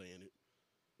downplaying it.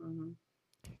 Mm-hmm.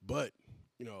 But,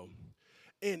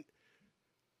 and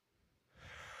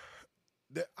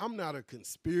I'm not a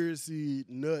conspiracy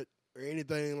nut or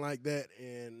anything like that,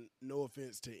 and no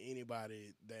offense to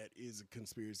anybody that is a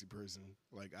conspiracy person.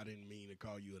 Like, I didn't mean to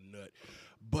call you a nut.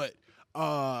 But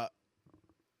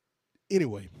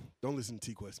anyway, don't listen to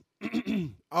T-Quest.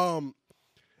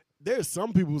 There's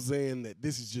some people saying that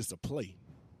this is just a play.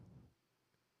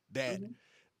 That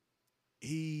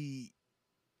he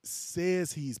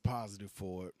says he's positive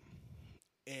for it,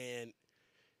 and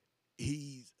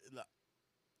he's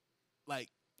like,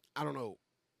 I don't know,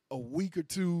 a week or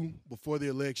two before the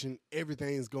election,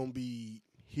 everything's going to be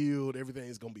healed,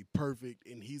 everything's going to be perfect,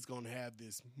 and he's going to have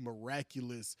this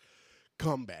miraculous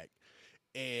comeback.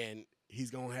 And he's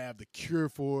going to have the cure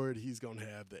for it. He's going to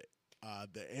have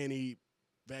the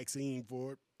anti-vaccine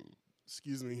for it.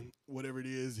 Excuse me, whatever it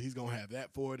is, he's going to have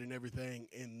that for it and everything.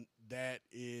 And that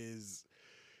is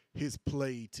his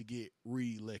play to get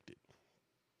reelected.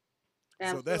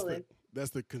 Absolutely. So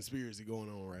that's the conspiracy going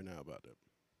on right now about that.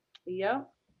 Yep.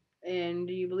 And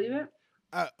do you believe it?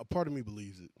 A part of me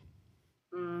believes it.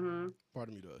 Mm-hmm. Part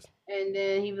of me does. And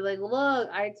then he'd be like, look,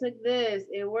 I took this.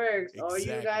 It works. Or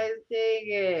you guys take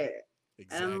it.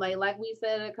 Exactly. And like we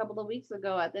said a couple of weeks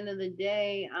ago, at the end of the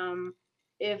day,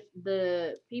 if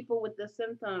the people with the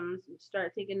symptoms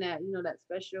start taking that, that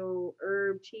special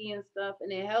herb tea and stuff,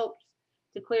 and it helps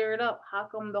to clear it up, how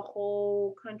come the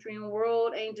whole country and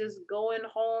world ain't just going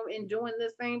home and doing the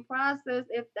same process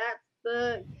if that's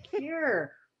the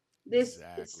cure? This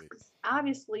is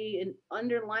obviously an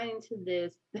underlining to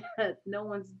this that no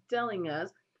one's telling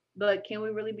us, but can we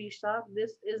really be shocked?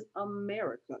 This is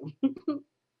America.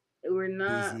 We're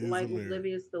not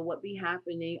oblivious to what be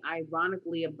happening.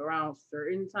 Ironically, around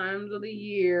certain times of the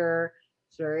year,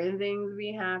 certain things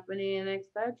be happening,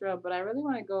 etc. But I really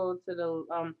want to go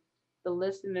to the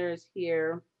listeners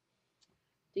here.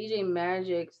 DJ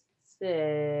Magic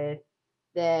said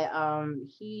that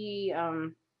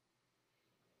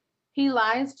he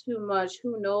lies too much.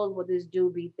 Who knows what this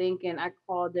dude be thinking? I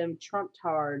call them Trump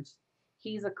tards.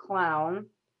 He's a clown,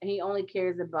 and he only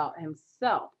cares about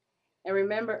himself. And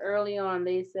remember, early on,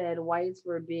 they said whites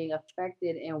were being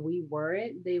affected and we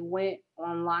weren't. They went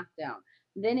on lockdown.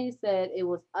 Then he said it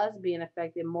was us being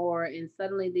affected more, and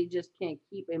suddenly they just can't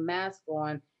keep a mask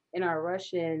on and are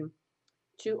rushing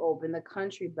to open the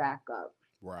country back up.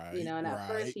 Right. And at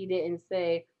first he didn't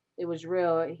say it was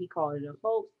real. He called it a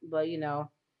hoax, but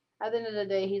at the end of the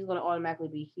day, he's going to automatically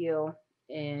be healed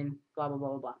and blah, blah, blah,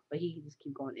 blah, blah. But he can just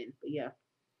keep going in. But yeah,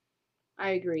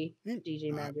 I agree,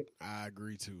 DJ Magic. I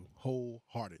agree too,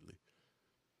 wholeheartedly.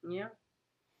 Yeah.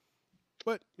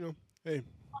 But, hey,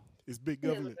 it's big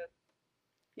government.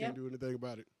 Can't do anything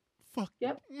about it. Fuck.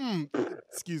 Yep.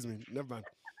 Excuse me. Never mind.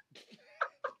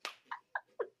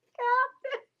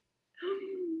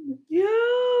 Yo,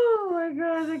 oh my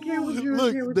God, I can't with you.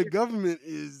 Look, the government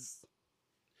is...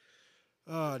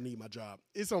 I need my job.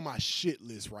 It's on my shit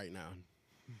list right now.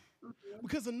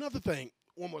 Because another thing,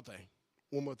 one more thing,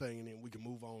 and then we can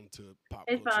move on to pop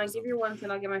culture. It's fine. Give your 1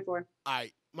 cent. I'll get my 4. All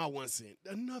right, my 1 cent.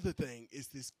 Another thing is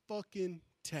this fucking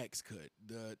tax cut.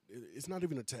 It's not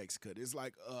even a tax cut. It's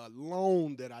like a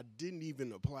loan that I didn't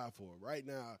even apply for. Right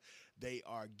now, they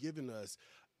are giving us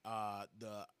I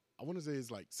want to say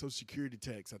it's like Social Security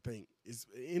tax, I think. It's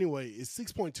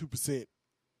 6.2%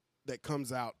 that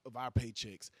comes out of our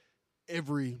paychecks.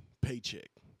 Every paycheck,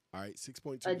 all right,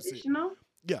 6.2%. Additional?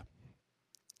 Yeah.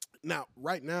 Now,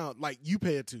 right now, like you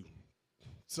pay it too.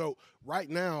 So right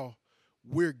now,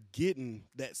 we're getting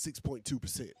that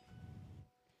 6.2%.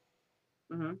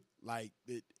 Mm-hmm. Like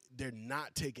they're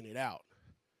not taking it out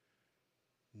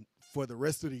for the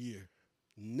rest of the year.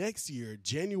 Next year,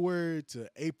 January to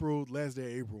April, last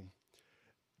day of April,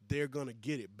 they're gonna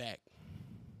get it back.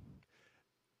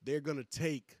 They're gonna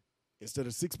take, instead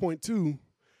of 6.2.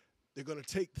 They're going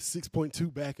to take the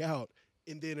 6.2 back out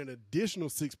and then an additional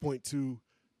 6.2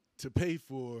 to pay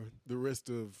for the rest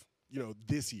of,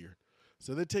 this year.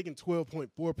 So they're taking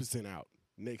 12.4% out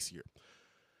next year.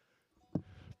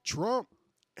 Trump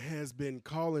has been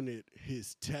calling it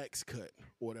his tax cut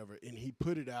or whatever, and he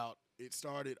put it out. It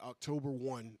started October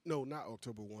 1. No, not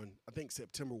October 1. I think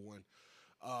September 1.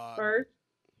 First?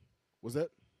 Was that?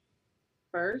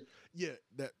 First? Yeah,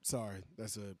 that's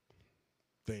a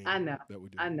thing. I know. That we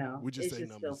do. I know. We just say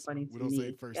numbers. Still funny to we don't me.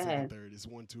 say first, second, third. It's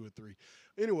 1, 2, or 3.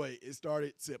 Anyway, it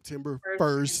started September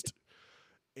 1st,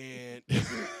 and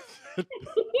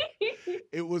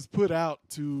it was put out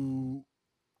to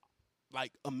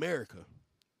like America.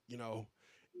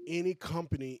 Any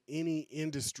company, any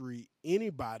industry,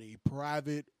 anybody,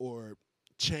 private or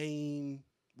chain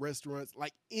restaurants,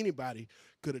 like anybody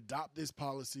could adopt this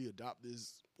policy, adopt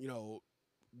this,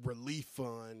 relief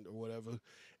fund or whatever,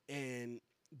 and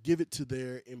give it to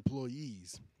their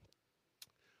employees.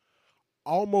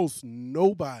 Almost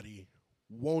nobody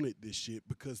wanted this shit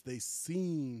because they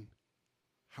seen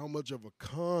how much of a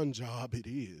con job it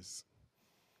is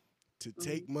to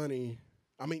take money.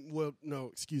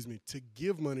 To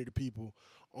give money to people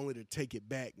only to take it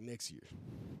back next year.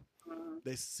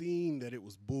 They seen that it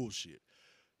was bullshit.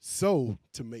 So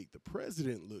to make the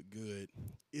president look good,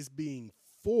 it's being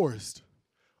forced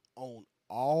on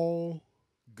all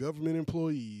government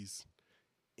employees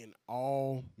and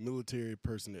all military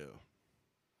personnel.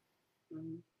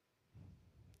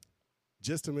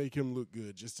 Just to make him look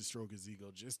good, just to stroke his ego,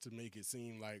 just to make it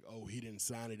seem like, oh, he didn't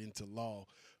sign it into law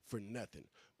for nothing.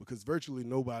 Because virtually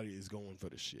nobody is going for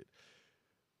the shit.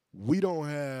 we don't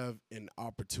have an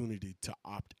opportunity to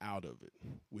opt out of it.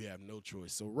 We have no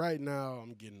choice. So right now,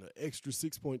 I'm getting an extra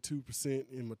 6.2%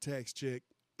 in my tax check.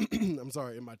 I'm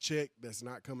sorry, in my check that's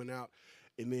not coming out.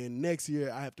 And then next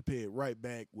year, I have to pay it right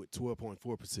back with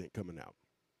 12.4% coming out.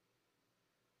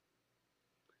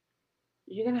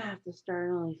 You're going to have to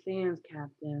start OnlyFans,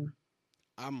 Captain.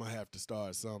 I'm going to have to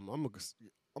start something.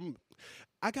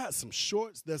 I got some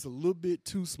shorts that's a little bit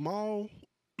too small.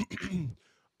 I'm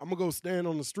going to go stand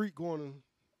on the street corner,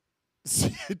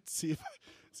 see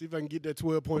if I can get that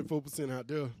 12.4% out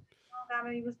there. You don't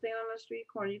gotta even stand on the street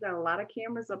corner. You got a lot of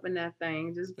cameras up in that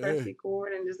thing. Just press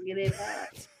record and just get it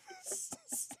back.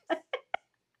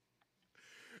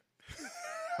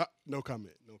 No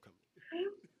comment.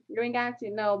 You ain't got to,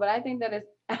 no, but I think that is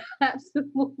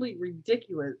absolutely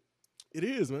ridiculous. It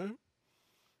is, man.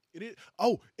 It is.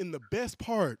 Oh, and the best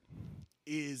part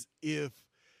is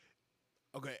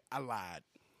okay, I lied.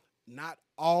 Not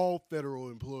all federal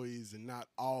employees and not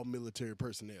all military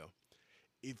personnel.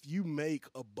 If you make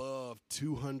above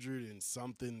 $200 and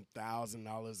something thousand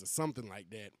or something like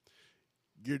that,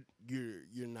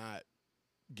 you're not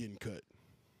getting cut.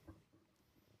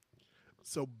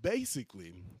 So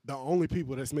basically, the only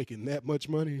people that's making that much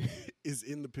money is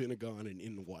in the Pentagon and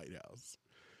in the White House.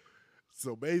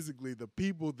 So basically, the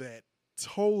people that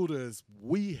told us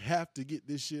we have to get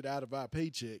this shit out of our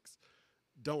paychecks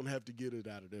don't have to get it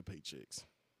out of their paychecks.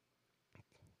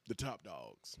 The top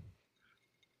dogs.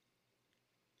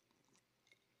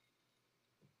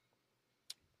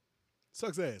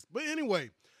 Sucks ass. But anyway,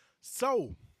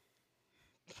 so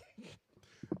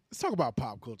let's talk about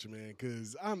pop culture, man,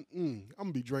 because I'm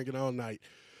gonna be drinking all night,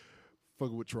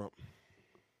 fucking with Trump.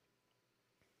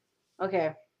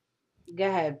 Okay, go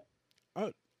ahead.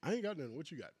 I ain't got nothing.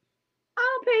 What you got? I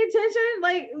don't pay attention.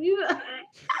 Like you.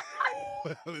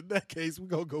 Well, in that case, we're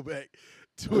gonna go back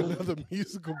to another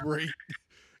musical break.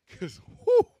 Cause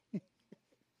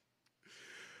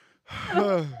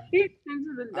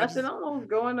nothing almost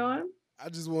going on. I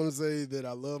just want to say that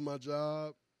I love my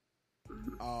job.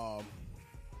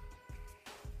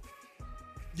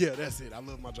 Yeah, that's it. I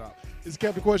love my job. It's the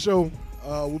Captain Quest Show.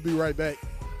 We'll be right back.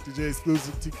 DJ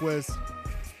Exclusive, T-Quest.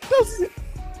 Deuces.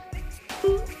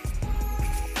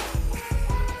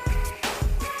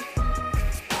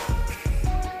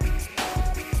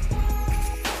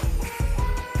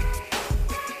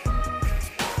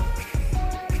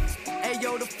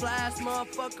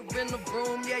 Motherfucker in the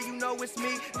room, yeah, you know it's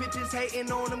me. Bitches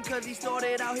hating on him cause he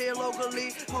started out here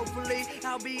locally. Hopefully,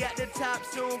 I'll be at the top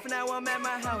soon. For now, I'm at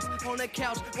my house, on the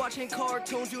couch, watching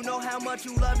cartoons. You know how much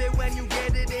you love it when you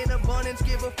get it in abundance.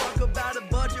 Give a fuck about a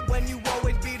budget when you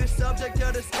always be the subject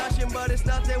of discussion. But it's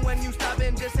nothing when you stop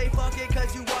and just say fuck it.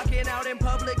 Cause you walking out in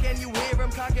public and you hear him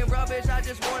talking rubbish. I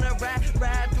just wanna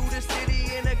ride through the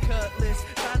city in a cutlass.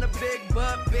 Find a big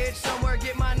butt, bitch, somewhere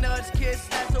get my nuts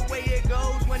kissed. That's the way it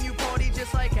goes when you party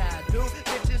just like I do.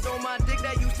 Bitches on my dick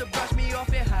that used to brush me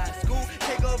off in high school.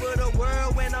 Take over the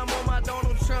world when I'm on my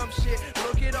Donald Trump shit.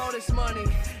 Look at all this money,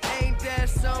 ain't that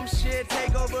some shit?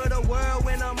 Take over the world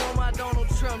when I'm on my Donald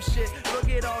Trump shit. Look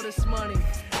at all this money,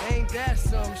 ain't that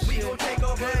some shit? We gon' take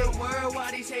over the world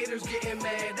while these haters getting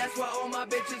mad. That's why all my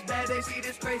bitches bad. They see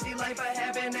this crazy life I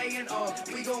have and they and all.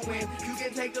 We gon' win, you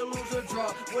can take the lose or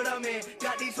draw. What I'm in,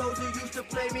 got these hoes who used to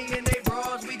play me in they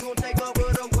bras. We gon' take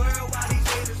over the world while these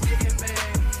haters getting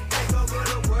mad. Take over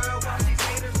the world while these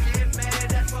haters get mad.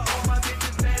 That's why all my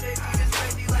bitches bad. They see this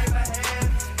crazy life I have.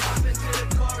 Hop into the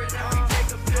car and now we take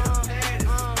a bit of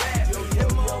pad. Yo,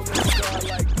 let's start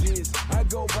like this. I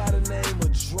go by the name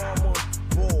of Drummer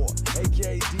Boy,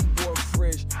 aka D-Boy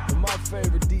Fresh. And my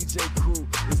favorite DJ crew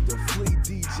is the Fleet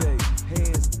DJ,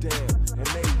 hands down. And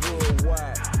they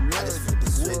worldwide. You heard it?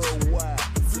 Worldwide.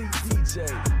 Fleet DJ,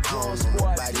 Drum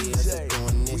Squad DJ.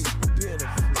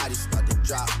 Body start to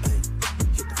drop, hey,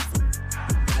 hit the floor.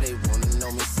 Now they wanna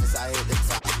know me since I hit the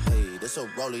top. Hey, this a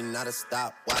rolling, not a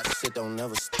stop. Watch shit don't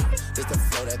never stop. This the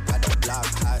flow that got the block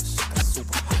hot, shit that's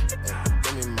super hot. Hey,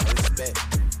 give me my respect,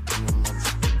 give me my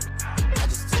respect. I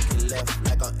just took it left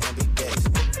like on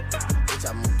ambidextrous. Bitch,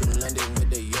 I moved to London with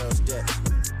the Euro steps.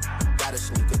 Got a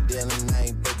sneaker deal and I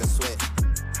ain't break a sweat.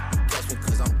 Catch me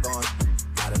cause I'm gone,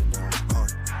 out of there I'm gone.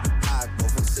 I go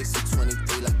from 6 to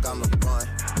 23 like I'm LeBron.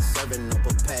 Serving up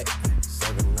a pack,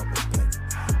 serving up a pack.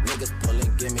 Niggas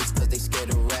pulling gimmicks cause they scared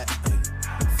to rap. Ay,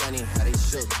 funny how they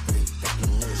shook, ay, that you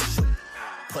never shook.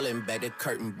 Pulling back the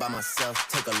curtain by myself,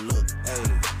 take a look.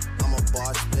 Ay, I'm a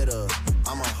bar spitter,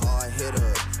 I'm a hard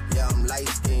hitter. Yeah, I'm light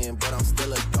skinned, but I'm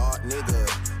still a dark nigga.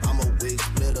 I'm a wig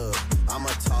splitter, I'm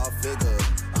a tall figure.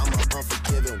 I'm a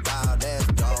unforgiving, wild ass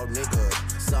dog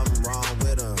nigga. Something wrong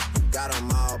with him, got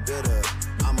him all bitter.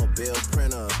 I'm a bill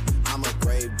printer.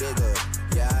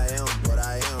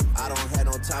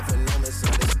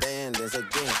 misunderstandings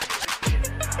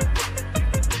again.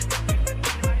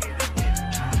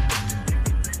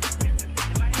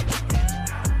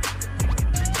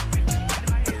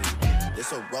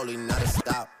 This a rolling, not a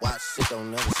stop. Watch shit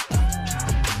don't never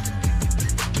stop.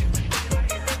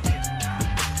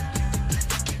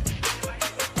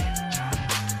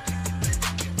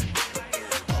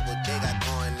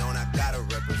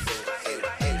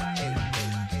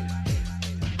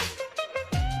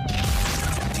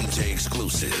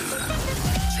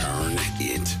 Turn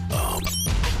it up.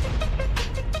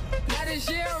 Now this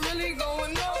year I'm really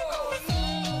going on.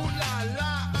 Ooh la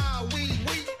la, ah wee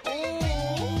wee. Ooh,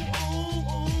 ooh,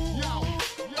 ooh, yo.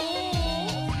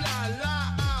 Ooh la la,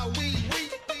 ah wee wee.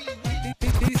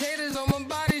 These haters on my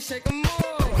body, shake 'em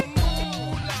more.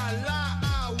 Ooh la la,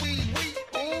 ah wee wee.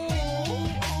 Ooh,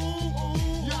 ooh,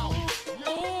 ooh, yo.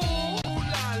 Ooh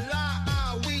la la,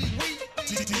 ah wee wee.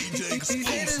 DJ These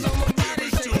haters on my body,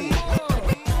 shake 'em more.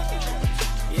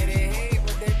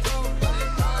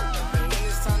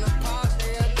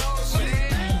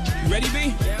 Ready,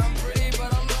 B?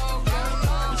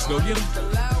 Let's go get him.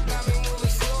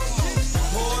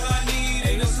 All I need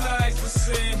in this life is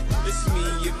sin. It's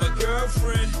me and my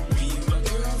girlfriend. Me and my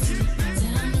girlfriend.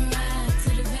 Down the ride to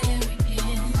the very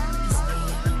end.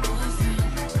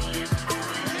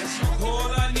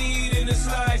 All I need in this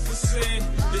life is sin.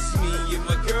 It's me and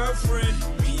my girlfriend.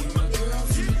 Me and my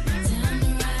girlfriend. Down the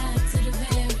ride to the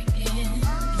very end.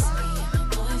 It's me and my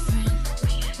boyfriend.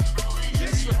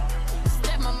 That's right.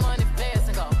 Step my money fast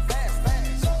and go fast,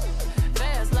 fast.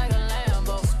 Fast like a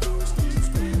Lambo.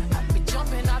 I be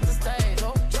jumping out the stage,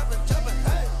 oh, jumping,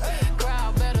 hey.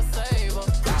 Crowd better save her.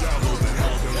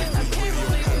 I can't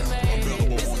believe we made it.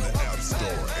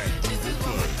 This is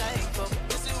what we're thankful.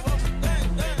 This is what we're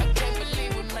thankful. I can't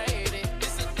believe we made it.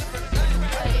 It's a different thing.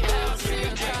 Hey, I'll see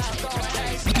you try to go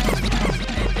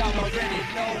And y'all already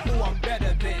know who I'm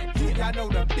better than. Y'all know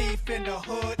the beef in the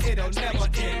hood, it'll never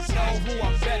end. Know who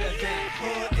I'm better than.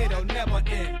 Hood, it'll never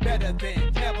end. Better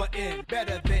than, never end.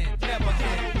 Better than, never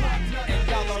end. And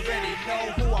y'all already know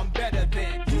who I'm better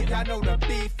than. Y'all know the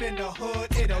beef in the hood,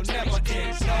 it'll never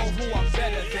end. Know who I'm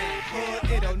better than.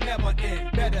 Hood, it'll never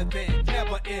end. Better than,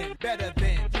 never end. Better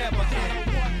than, never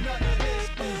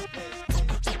end.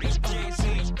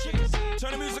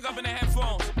 Turn the music up in the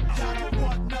headphones.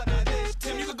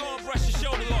 Tim, you can go and brush your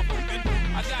shoulders off. Man.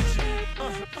 I got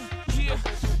you. Yeah.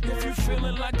 If you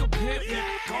feeling like a pimp,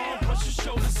 go and brush your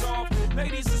shoulders off.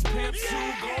 Ladies is pimps too.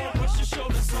 Go and brush your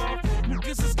shoulders off.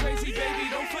 Niggas is crazy, baby.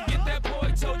 Don't forget that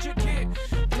boy told your kid.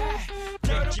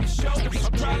 Dirt up your shoulders. I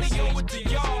probably owe it to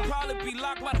y'all. Probably be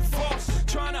locked by the force.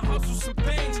 Trying to hustle some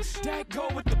things. That go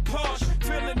with the Porsche.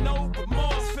 Feeling no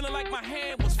remorse. Feeling like my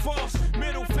hand was forced.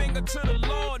 Middle finger to the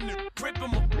law.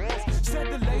 Gripping my balls. Said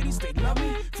the ladies, they love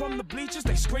me. From the bleachers,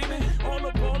 they screaming. All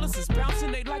the ballers is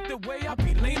bouncing. They like the way I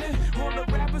be leaning. All the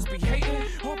rappers be hating.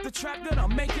 Off the track that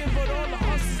I'm making. But all the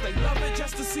hustlers, they love it.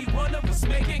 Just to see one of us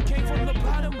making. Came from the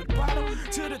bottom of the bottom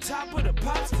to the top of the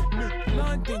pops.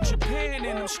 London, Japan,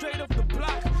 and I'm straight off the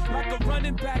block. Like a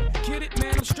running back. Get it,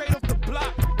 man, I'm straight off the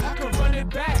block. I can run it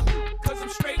back. Cause I'm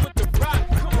straight with the rock.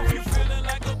 Come on, you feeling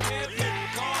like a pimp.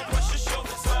 Go on, brush your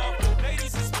shoulders off.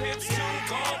 Ladies is pimps too.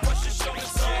 Go on, brush your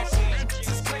shoulders off. This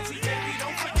is crazy, baby.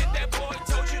 Don't forget that boy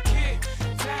told your kid.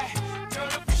 Turn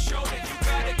up your shoulder, you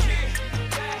got a kid.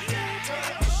 Turn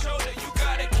up your shoulder, you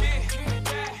got a kid.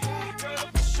 Turn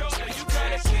up your shoulder, you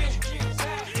got a kid.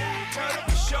 Turn up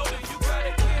your shoulder, you got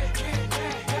a kid.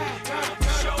 Turn up your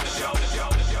shoulder.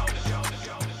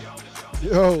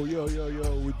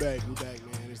 Yo, we back, man.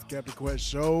 It's the Captain Quest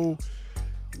Show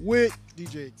with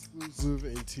DJ Exclusive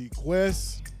and T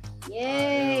Quest.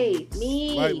 Yay,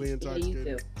 me. Slightly Yeah, you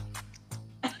intoxicated.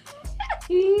 too.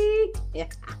 Yeah.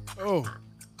 Oh,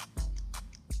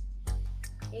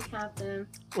 Hey, Captain.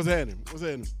 what's happening? What's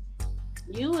happening?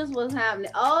 You is what's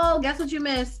happening. Oh, guess what you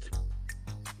missed?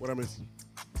 What I missed?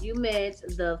 You missed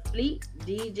the Fleet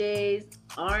DJs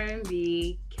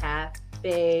R&B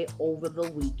Cafe over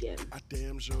the weekend. I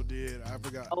damn sure did. I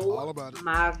forgot Oh all about it.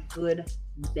 my goodness.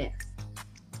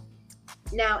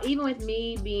 Now, even with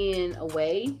me being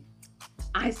away,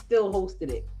 I still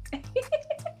hosted it.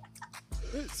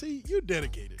 See, you're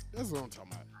dedicated. That's what I'm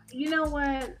talking about. You know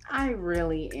what? I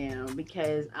really am,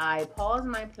 because I paused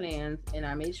my plans and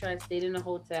I made sure I stayed in a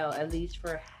hotel at least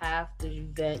for half the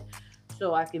event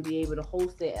so I can be able to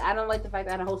host it. I don't like the fact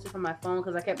that I hosted from my phone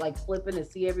because I kept like flipping to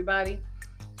see everybody.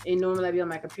 And normally I'd be on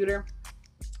my computer,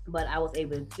 but I was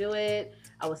able to do it.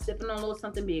 I was sipping on a little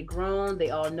something, being grown. They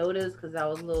all noticed because I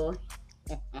was a little.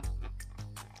 I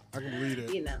can believe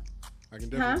it. You know. I can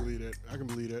definitely believe that. I can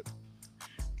believe that.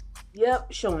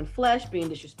 Yep, showing flesh, being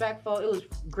disrespectful. It was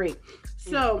great.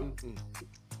 So,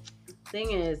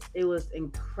 thing is, it was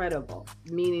incredible.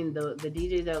 Meaning the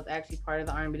DJs that was actually part of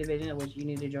the R&B division, which you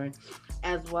need to join,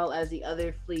 as well as the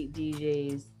other Fleet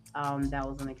DJs that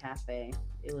was in the cafe.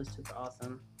 It was super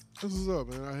awesome. This is up,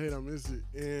 man. I hate I missed it,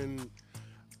 and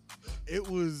it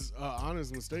was an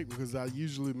honest mistake because I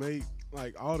usually make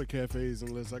like all the cafes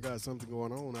unless I got something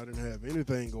going on. I didn't have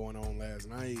anything going on last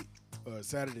night,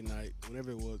 Saturday night,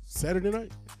 whenever it was. Saturday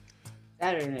night?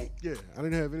 Saturday night. Yeah, I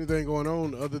didn't have anything going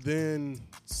on other than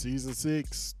Season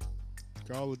 6,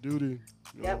 Call of Duty.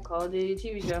 Yep, Call of Duty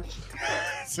TV show.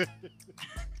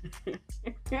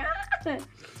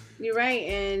 You're right,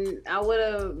 and I would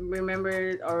have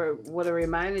remembered or would have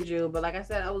reminded you, but like I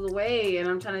said, I was away and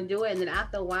I'm trying to do it, and then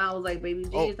after a while I was like, baby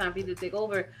G, it's time for you to take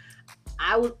over.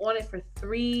 I was on it for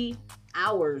 3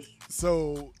 hours.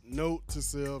 So, note to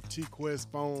self,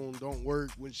 T-Quest phone don't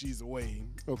work when she's away.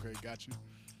 Okay, got you.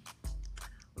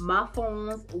 My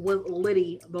phone was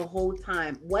litty the whole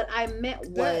time. What I meant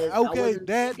was...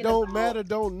 that don't matter.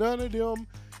 Don't none of them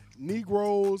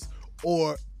Negroes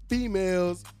or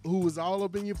females who was all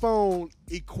up in your phone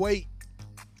equate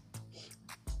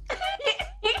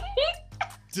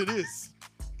to this.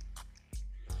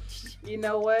 You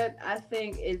know what? I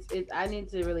think it's I need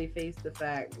to really face the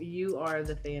fact you are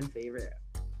the fan favorite.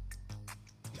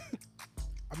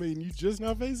 I mean, you just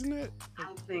not facing that? I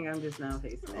think I'm just now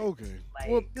facing it. Okay. Like,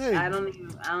 well, hey. I don't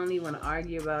even want to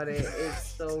argue about it. It's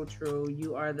so true.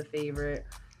 You are the favorite.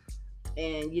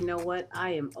 And you know what?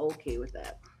 I am okay with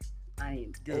that. I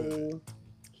am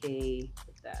okay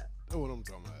with that. That's what I'm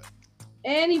talking about.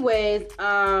 Anyways,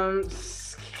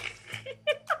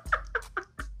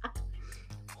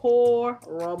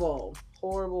 horrible.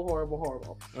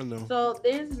 I know. So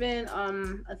there's been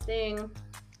a thing.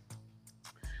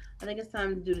 I think it's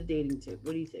time to do the dating tip.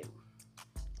 What do you think?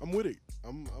 I'm with it.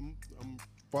 I'm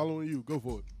following you. Go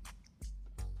for it.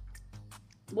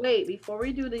 Wait, before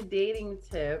we do the dating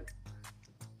tip,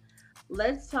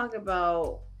 let's talk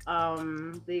about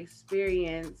the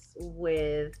experience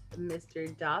with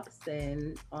Mr.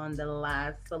 Dobson on the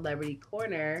last Celebrity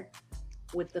Corner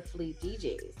with the Fleet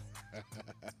DJs.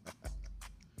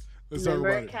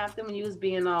 Remember, Captain, when you was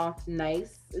being all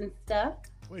nice and stuff?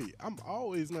 Wait, I'm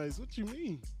always nice. What you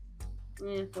mean?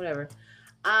 Yeah, whatever.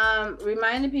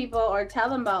 Remind the people or tell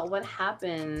them about what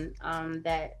happened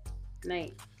that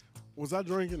night. Was I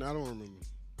drinking? I don't remember.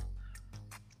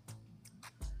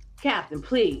 Captain,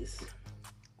 please.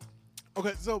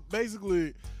 Okay, so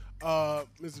basically,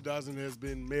 Mr. Dawson has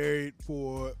been married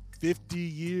for 50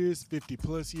 years, 50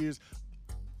 plus years,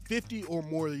 50 or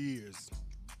more years.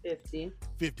 50.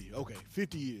 50, okay,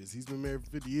 50 years. He's been married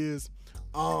for 50 years.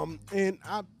 And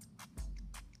I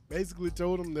basically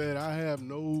told him that I have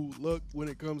no luck when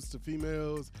it comes to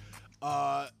females.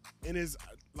 And it's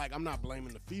like, I'm not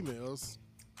blaming the females.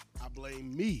 I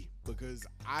blame me because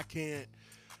I can't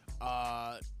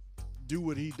do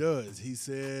what he does. He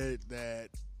said that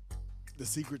the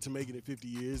secret to making it 50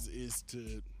 years is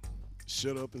to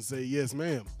shut up and say, yes,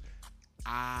 ma'am.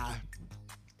 I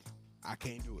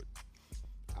can't do it.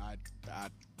 I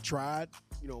tried,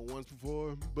 once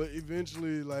before, but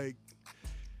eventually, like,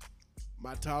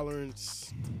 my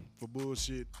tolerance for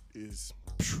bullshit is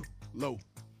low.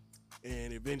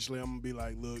 And eventually I'm gonna be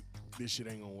like, look, this shit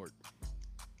ain't gonna work.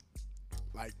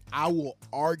 Like, I will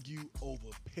argue over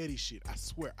petty shit. I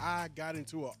swear, I got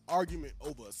into an argument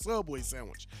over a Subway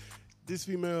sandwich. This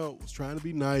female was trying to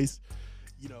be nice.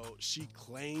 She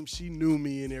claimed she knew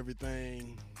me and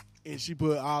everything, and she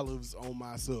put olives on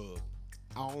my sub.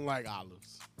 I don't like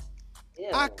olives. Ew.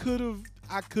 I could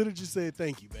have just said,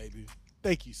 thank you, baby.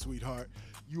 Thank you, sweetheart.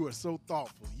 You are so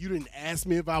thoughtful. You didn't ask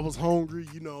me if I was hungry.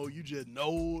 You just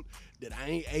know that I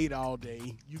ain't ate all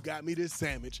day. You got me this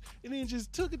sandwich, and then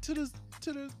just took it to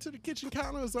the kitchen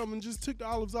counter or something and just took the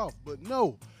olives off. But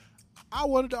no, I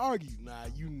wanted to argue. Nah,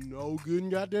 you know good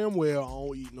and goddamn well I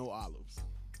don't eat no olives.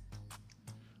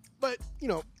 But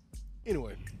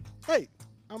anyway, hey,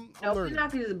 I'm learning. We're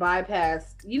not gonna just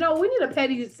bypass. We need a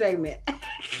petty segment.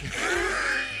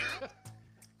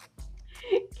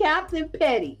 Captain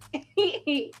Petty.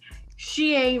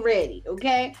 She ain't ready,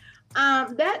 okay?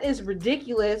 That is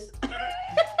ridiculous.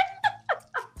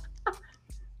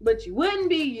 But you wouldn't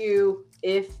be you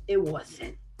if it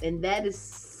wasn't. And that is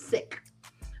sick.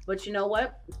 But you know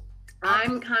what?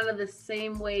 I'm kind of the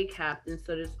same way, Captain,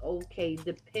 so it's okay,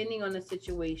 depending on the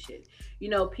situation.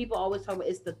 People always talk about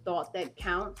it's the thought that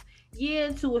counts. Yeah,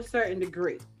 to a certain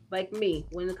degree. Like me,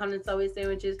 when it comes to Subway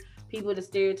sandwiches, people to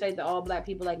stereotype that all black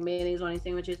people like mayonnaise on these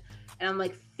sandwiches. And I'm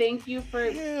like, thank you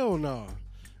for... Hell no.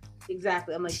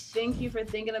 Exactly. I'm like, thank you for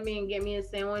thinking of me and get me a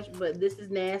sandwich, but this is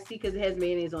nasty because it has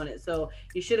mayonnaise on it. So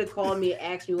you should have called me and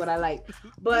asked me what I like.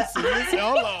 But listen,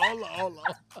 hold on.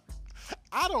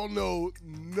 I don't know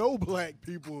no black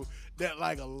people that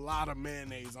like a lot of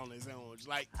mayonnaise on their sandwich.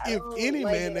 Like, if any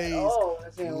like mayonnaise,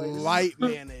 light mayonnaise.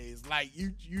 mayonnaise, like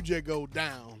you just go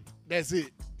down. That's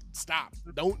it. Stop.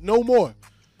 Don't no more.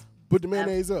 Put the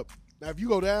mayonnaise up. Now, if you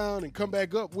go down and come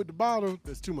back up with the bottle,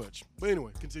 that's too much. But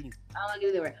anyway, continue. I don't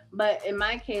get it either. But in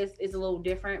my case, it's a little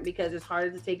different because it's harder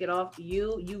to take it off.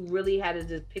 You really had to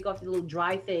just pick off the little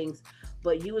dry things,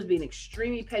 but you was being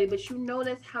extremely petty. But you know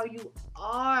that's how you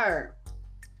are.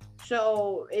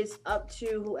 So it's up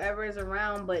to whoever is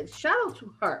around. But shout out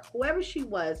to her, whoever she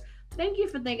was. Thank you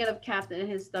for thinking of Captain in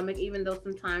his stomach, even though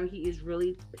sometimes he is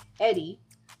really petty.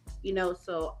 You know,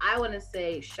 so I want to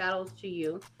say shout outs to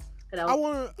you. I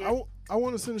want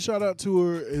to send a shout out to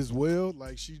her as well.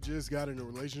 Like, she just got in a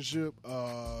relationship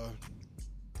a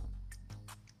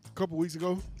couple weeks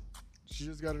ago. She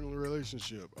just got in a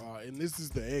relationship, and this is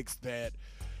the ex that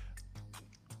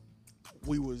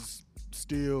we was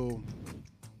still.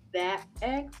 That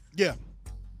ex? Yeah.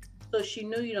 So she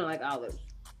knew you don't like olives.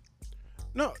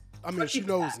 No, I mean, she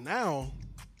knows now.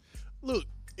 Look,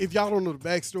 if y'all don't know the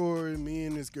backstory, me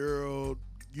and this girl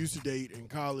used to date in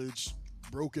college.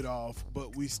 Broke it off,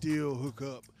 but we still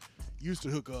used to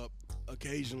hook up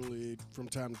occasionally from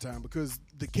time to time because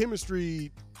the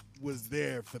chemistry was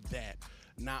there for that,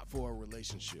 not for a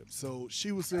relationship. So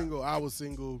she was single, I was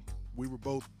single, we were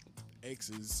both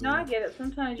exes. So, no, I get it.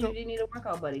 Sometimes you need a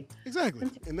workout buddy. Exactly,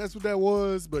 and that's what that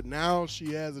was, but now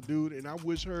she has a dude, and I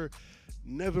wish her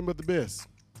nothing but the best.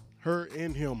 Her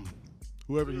and him,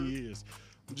 whoever he is.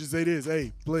 I'll just say this,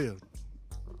 hey, player,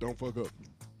 don't fuck up.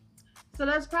 So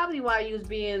that's probably why you was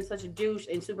being such a douche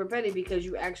and super petty, because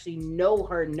you actually know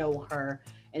her,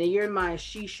 and in your mind,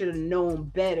 she should have known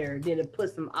better than to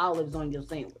put some olives on your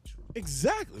sandwich.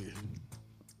 Exactly.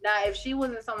 Now, if she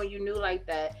wasn't someone you knew like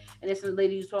that, and it's a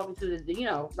lady you was talking to that, you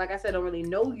know, like I said, don't really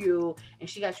know you, and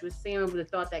she got you a sandwich with a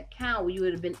thought that count, you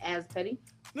would have been as petty?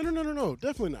 No,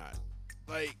 definitely not.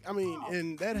 Like, I mean,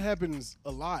 and that happens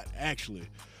a lot, actually,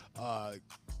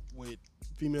 with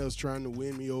females trying to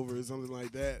win me over or something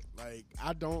like that. Like,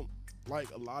 I don't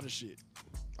like a lot of shit.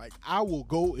 Like, I will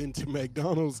go into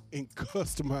McDonald's and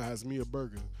customize me a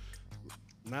burger.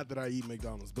 Not that I eat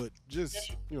McDonald's, but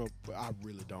just, you know, I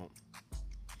really don't.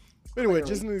 Anyway,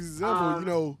 just an example, you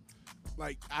know,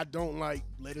 like, I don't like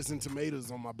lettuce and tomatoes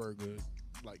on my burger.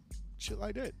 Like, shit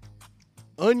like that.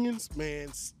 Onions,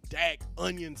 man, stack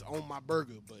onions on my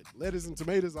burger. But lettuce and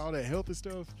tomatoes, all that healthy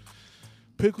stuff,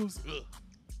 pickles, ugh.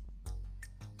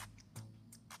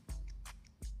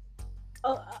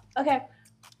 Oh,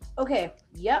 okay.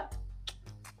 Yep.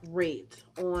 Great.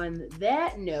 On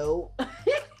that note,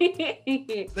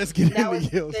 let's get into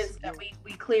yours.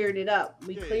 We cleared it up.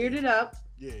 We cleared it up.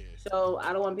 Yeah. So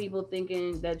I don't want people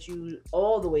thinking that you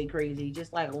all the way crazy,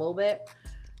 just like a little bit,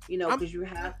 you know, because you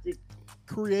have to.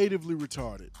 Creatively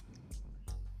retarded.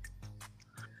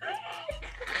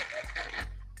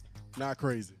 Not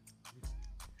crazy.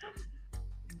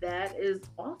 That is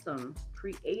awesome.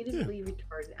 Creatively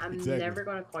retarded. I'm never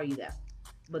going to call you that,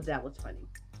 but that was funny.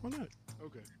 Why not?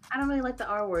 Okay. I don't really like the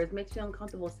R word. It makes me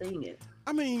uncomfortable saying it.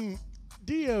 I mean,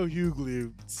 D.L.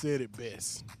 Hughley said it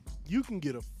best. You can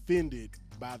get offended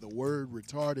by the word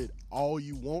retarded all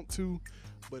you want to,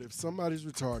 but if somebody's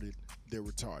retarded, they're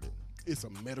retarded. It's a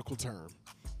medical term.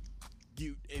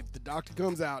 If the doctor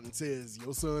comes out and says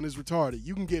your son is retarded,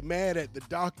 you can get mad at the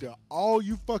doctor all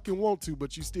you fucking want to,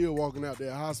 but you still walking out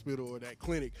that hospital or that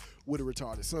clinic with a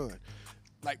retarded son.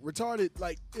 Like, retarded,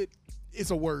 like, it's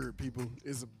a word, people.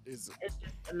 It's just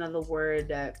another word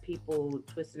that people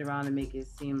twisted around and make it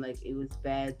seem like it was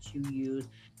bad to use.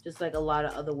 Just like a lot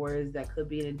of other words that could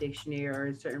be in a dictionary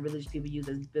or certain religious people use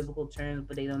as biblical terms,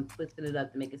 but they done twisted it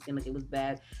up to make it seem like it was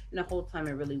bad. And the whole time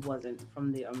it really wasn't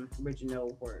from the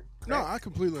original word. Correct? No, I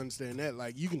completely understand that.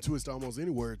 Like, you can twist almost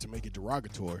any word to make it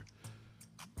derogatory.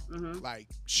 Mm-hmm. Like,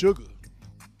 sugar.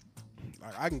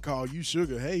 Like, I can call you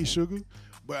sugar. Hey, sugar.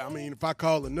 But, I mean, if I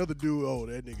call another dude, oh,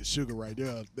 that nigga sugar right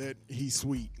there, that he's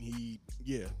sweet. I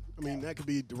mean, that could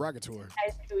be derogatory.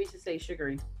 I used to say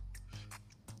sugary.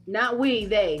 Not we,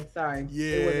 they. Sorry.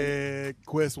 Yeah,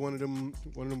 Quest, one of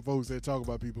them folks that talk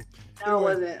about people. No, it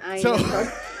wasn't. I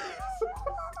ain't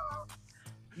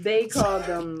They called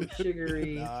them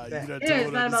sugary.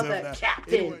 It's not about that.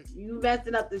 Captain, anyway. You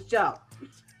messing up the show.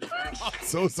 I'm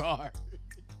so sorry.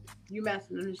 You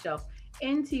messing up the show.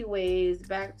 Anyways,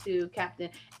 back to Captain,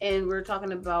 and we're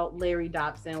talking about Larry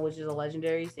Dobson, which is a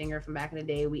legendary singer from back in the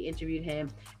day. We interviewed him,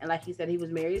 and like he said, he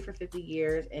was married for 50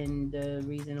 years, and the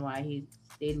reason why he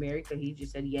stayed married because he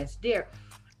just said yes, dear.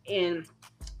 And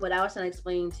what I was trying to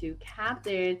explain to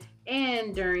Captain,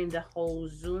 and during the whole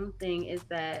Zoom thing, is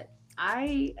that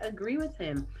I agree with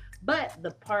him, but the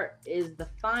part is the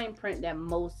fine print that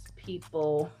most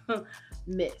people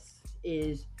miss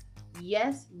is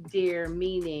yes, dear,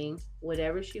 meaning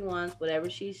whatever she wants, whatever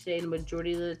she's saying, the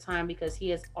majority of the time, because he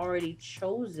has already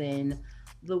chosen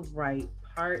the right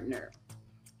partner.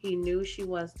 He knew she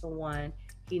was the one.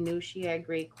 He knew she had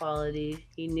great qualities.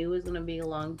 He knew it was going to be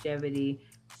longevity.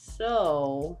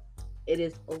 So it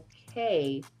is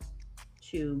okay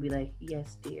to be like,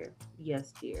 yes, dear,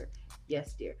 yes, dear,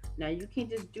 yes, dear. Now, you can't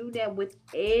just do that with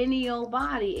any old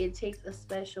body. It takes a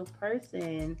special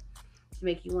person to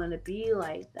make you want to be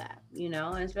like that, you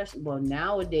know, and especially, well,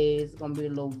 nowadays it's going to be a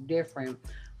little different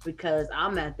because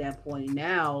I'm at that point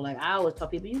now. Like, I always tell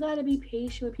people, you got to be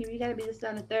patient with people. You got to be this,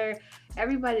 that, and the third.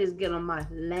 Everybody is getting on my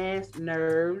last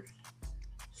nerves.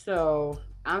 So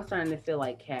I'm starting to feel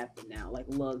like Captain now. Like,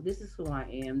 look, this is who I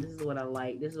am. This is what I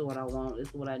like. This is what I want. This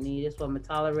is what I need. This is what I'm going to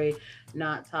tolerate,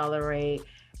 not tolerate.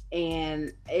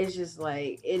 And it's just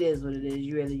like, it is what it is.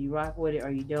 You either you rock with it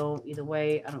or you don't. Either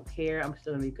way, I don't care. I'm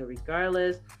still going to be good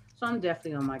regardless. So I'm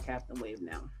definitely on my Captain wave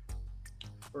now.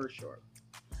 For sure.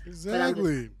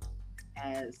 Exactly. But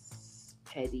I'm just as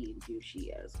petty and douchey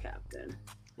as Captain.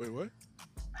 Wait, what?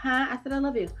 Huh? I said I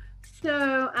love you.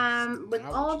 So, with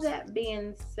all that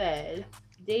being said,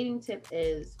 dating tip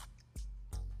is,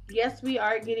 yes, we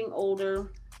are getting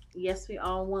older. Yes, we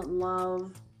all want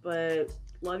love, but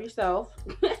love yourself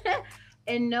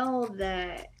and know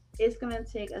that it's going to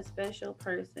take a special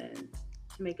person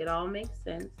to make it all make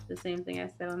sense. The same thing I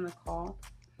said on the call.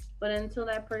 But until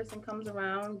that person comes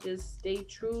around, just stay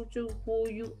true to who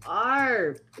you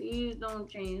are. Please don't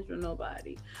change for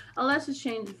nobody. Unless it's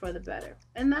changing for the better.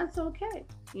 And that's okay.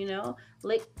 You know,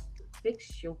 like,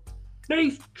 fix your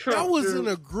face. I was in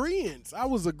agreement. I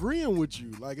was agreeing with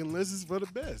you. Like, unless it's for the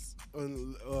best.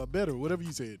 Better, whatever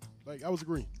you said. Like, I was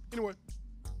agreeing. Anyway.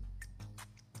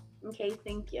 Okay,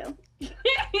 thank you.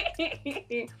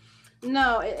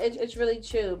 No, it's really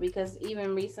true, because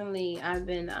even recently I've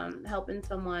been helping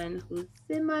someone who's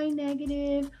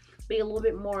semi-negative be a little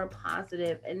bit more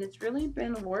positive, and it's really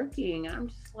been working. I'm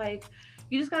just like,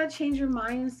 you just got to change your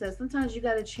mindset. Sometimes you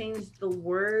got to change the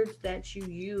words that you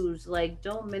use. Like,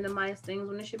 don't minimize things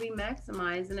when it should be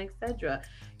maximized, and etc.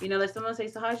 You know, like someone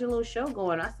says, so how's your little show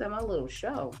going? I said, my little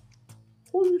show?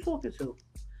 Who are you talking to?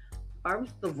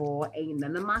 First of all, ain't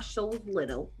none of my shows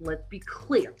little. Let's be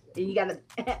clear. And you gotta,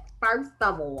 first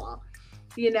of all,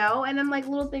 you know, and I'm like,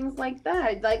 little things like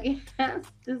that. Like, it has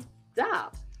to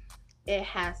stop. It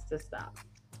has to stop.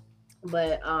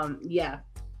 But yeah,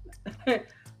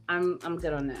 I'm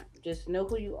good on that. Just know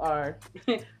who you are,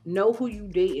 know who you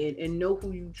dated, and know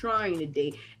who you trying to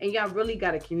date. And y'all really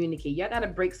gotta communicate. Y'all gotta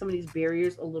break some of these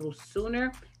barriers a little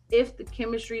sooner if the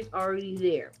chemistry is already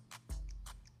there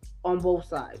on both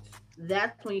sides.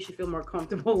 That's when you should feel more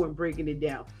comfortable when breaking it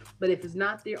down. But if it's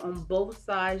not there on both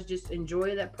sides, just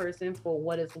enjoy that person for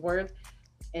what it's worth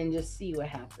and just see what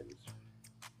happens.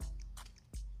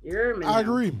 I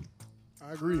agree.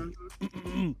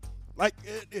 Like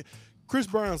Chris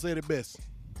Brown said it best.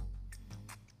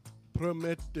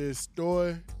 Promete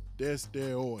estoy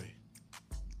desde hoy.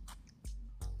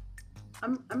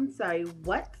 I'm sorry,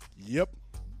 what? Yep.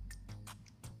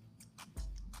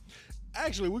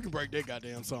 Actually, we can break that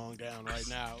goddamn song down right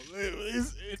now.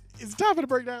 It's time for the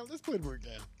breakdown. Let's play the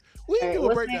breakdown. We can do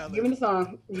a breakdown. Give me the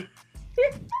song.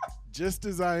 Just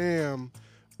As I Am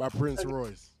by Prince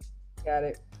Royce. Got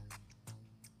it.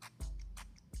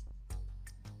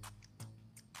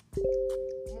 I'm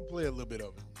going to play a little bit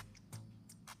of it.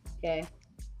 Okay.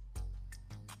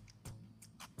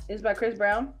 It's by Chris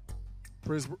Brown?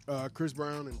 Chris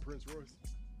Brown and Prince Royce.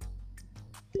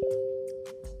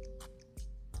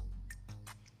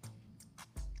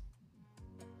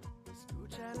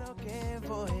 Lo que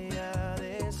voy a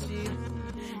decir,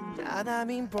 nada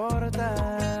me importa,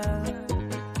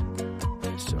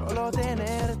 solo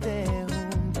tenerte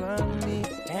junto a mí.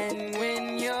 And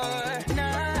when you're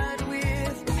not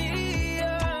with me,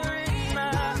 you're in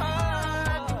my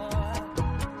heart.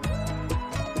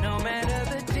 No matter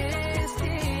the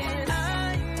distance,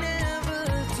 I'm never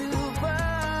too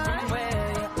far from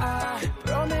where you are.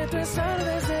 Prometo estar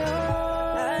desde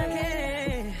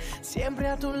hoy, siempre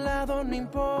a tu lado, no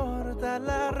importa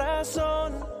la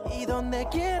razón, y donde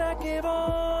quiera que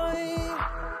voy,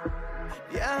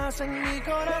 viajas en mi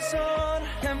corazón.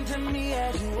 Come to me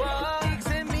as you are,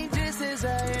 accept me just as as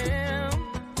I am,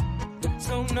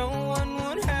 so no one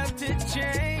would have to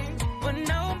change for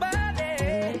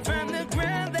nobody. From the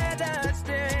ground that I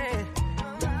stand,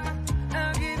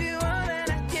 I'll give you all that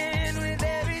I can with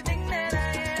everything that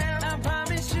I am. I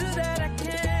promise you that I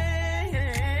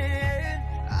can.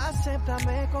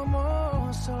 Acéptame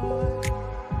como soy.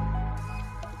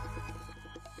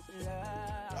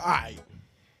 All right.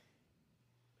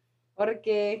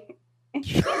 Porque.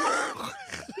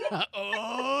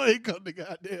 Oh, here come the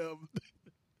goddamn.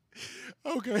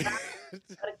 Okay.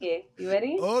 Okay, you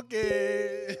ready?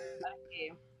 Okay.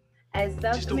 Okay.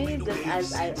 Accept me just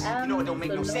as I am. You know it don't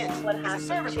make no sense. What has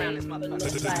to change?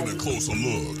 Taking a closer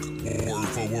look, word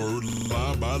for word,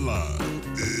 line by line,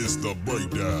 it's the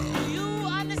breakdown. You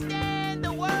understand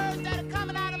the words that are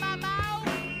coming out of my mouth?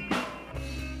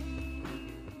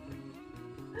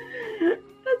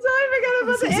 That's all I forgot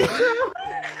about the intro.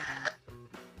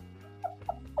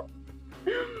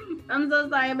 I'm so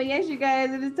sorry, but yes, you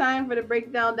guys, it is time for the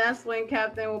breakdown. That's when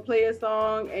Captain will play a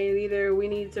song, and either we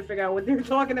need to figure out what they're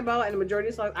talking about, and the majority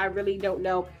of songs I really don't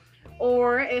know,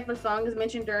 or if a song is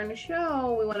mentioned during the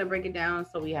show, we want to break it down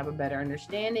so we have a better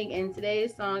understanding. And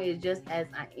today's song is Just As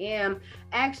I Am,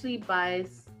 actually by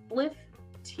Spliff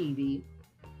TV,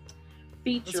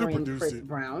 featuring Chris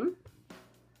Brown.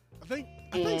 I think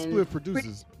Spliff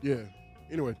produces. Yeah.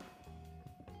 Anyway,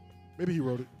 maybe he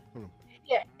wrote it.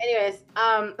 Yeah, anyways,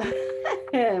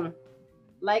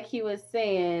 like he was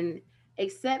saying,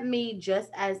 accept me just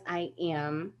as I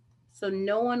am, so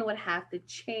no one would have to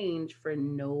change for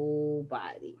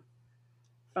nobody.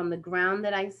 From the ground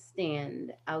that I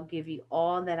stand, I'll give you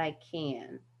all that I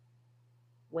can.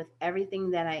 With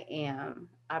everything that I am,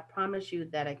 I promise you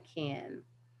that I can.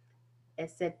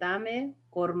 Acéptame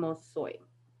como soy,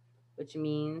 which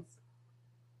means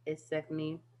accept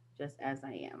me just as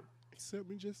I am. Accept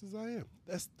me just as I am.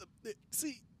 That's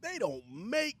see, they don't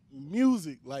make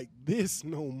music like this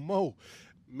no more.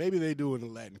 Maybe they do in the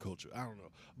Latin culture. I don't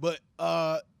know. But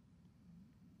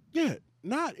yeah,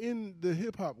 not in the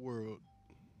hip hop world.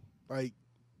 Like,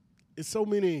 it's so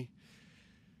many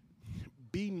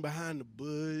beating behind the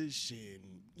bush,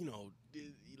 and you know,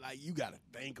 like you gotta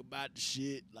think about the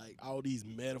shit, like all these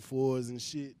metaphors and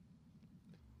shit.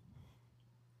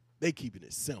 They keeping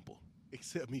it simple.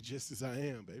 Accept me just as I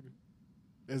am, baby.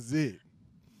 That's it.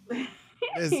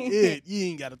 That's it. You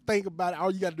ain't got to think about it.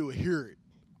 All you got to do is hear it.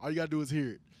 All you got to do is hear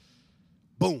it.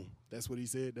 Boom. That's what he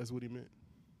said. That's what he meant.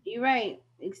 You're right.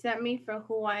 Accept me for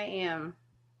who I am.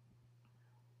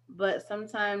 But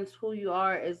sometimes who you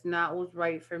are is not what's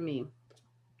right for me.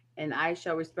 And I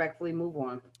shall respectfully move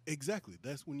on. Exactly.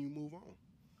 That's when you move on.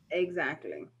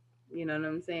 Exactly. You know what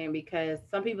I'm saying? Because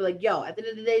some people are like, yo, at the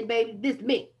end of the day, baby, this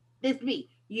me. This me.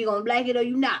 You gonna like it or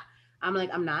you not? I'm like,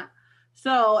 I'm not.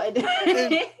 So, and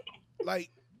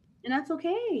that's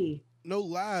okay. No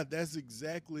lie, that's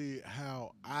exactly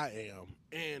how I am.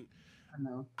 And I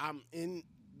know. I'm in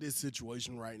this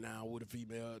situation right now with a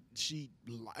female. She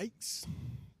likes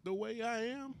the way I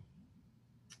am.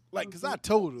 Like, because I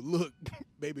told her, look,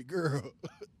 baby girl,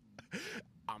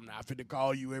 I'm not finna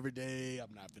call you every day.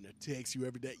 I'm not finna text you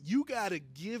every day. You got to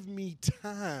give me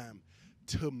time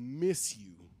to miss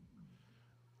you.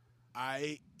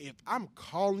 If I'm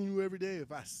calling you every day,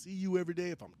 if I see you every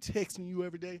day, if I'm texting you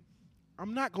every day,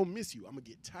 I'm not going to miss you. I'm going to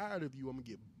get tired of you. I'm going to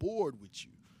get bored with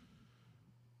you.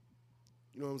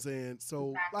 You know what I'm saying?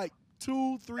 So, like,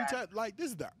 2-3 times, like,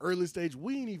 this is the early stage.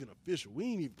 We ain't even official. We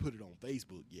ain't even put it on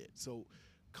Facebook yet. So,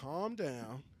 calm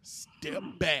down, step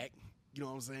back. You know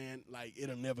what I'm saying? Like,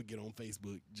 it'll never get on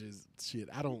Facebook. Just shit.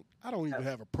 I don't even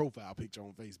have a profile picture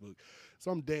on Facebook.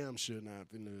 So, I'm damn sure not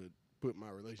finna put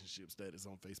my relationship status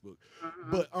on Facebook.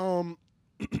 But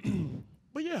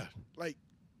but yeah, like,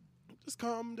 just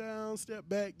calm down, step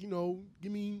back, you know,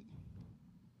 give me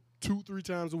 2-3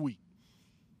 times a week,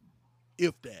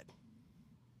 if that.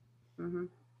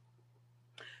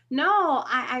 No,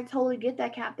 I totally get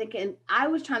that, Captain. And I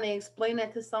was trying to explain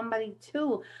that to somebody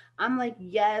too. I'm like,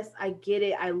 yes, I get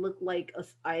it. I look like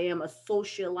I am a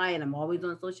socialite, and I'm always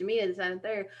on social media, this and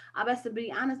third. I best to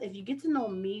be honest, if you get to know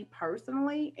me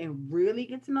personally and really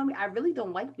get to know me, I really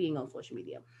don't like being on social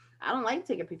media. I don't like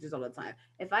taking pictures all the time.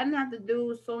 If I didn't have to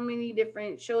do so many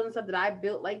different shows and stuff that I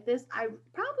built like this, I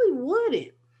probably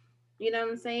wouldn't. You know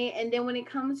what I'm saying? And then when it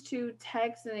comes to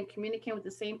texting and communicating with the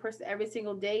same person every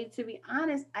single day, to be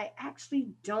honest, I actually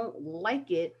don't like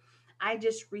it. I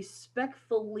just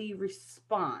respectfully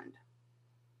respond.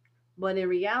 But in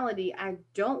reality, I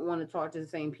don't want to talk to the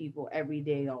same people every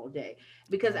day, all day.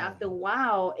 Because after a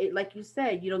while, it, like you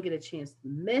said, you don't get a chance to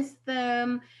miss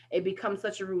them. It becomes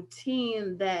such a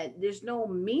routine that there's no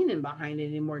meaning behind it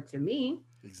anymore to me.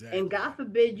 Exactly. And God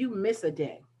forbid you miss a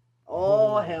day.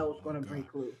 All hell's gonna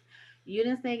break loose. You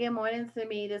didn't say good morning to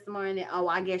me this morning. Oh,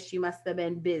 I guess you must have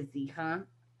been busy, huh?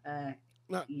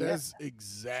 No, Yeah. that's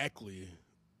exactly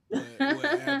what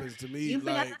happens to me. You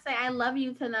forgot to say I love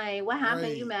you tonight. What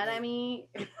happened? You mad at me?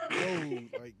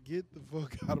 Like get the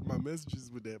fuck out of my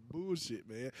messages with that bullshit,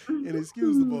 man. And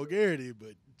excuse the vulgarity,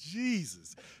 but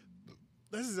Jesus,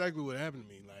 that's exactly what happened to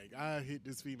me. Like I hit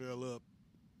this female up,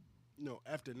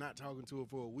 after not talking to her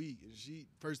for a week, and she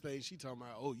first thing she talking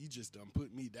about, oh, you just done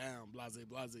put me down, blase,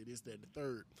 this, that, and the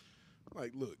third.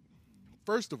 Like, look,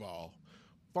 first of all,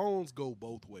 phones go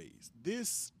both ways.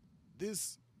 This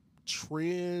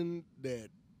trend that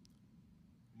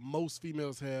most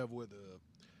females have where the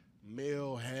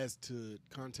male has to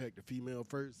contact the female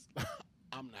first,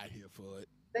 I'm not here for it.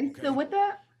 They still with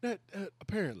that? That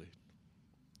apparently.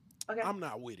 Okay. I'm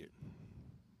not with it.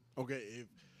 Okay, if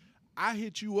I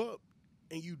hit you up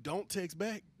and you don't text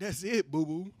back, that's it,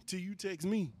 boo-boo, till you text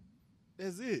me.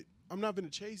 That's it. I'm not going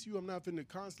to chase you. I'm not going to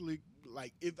constantly,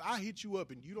 like, if I hit you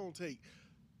up and you don't take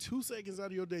 2 seconds out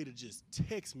of your day to just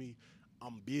text me,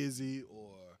 I'm busy,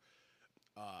 or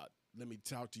let me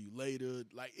talk to you later.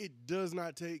 Like, it does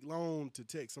not take long to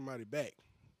text somebody back.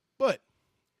 But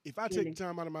if I take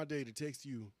time out of my day to text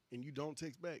you and you don't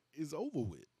text back, it's over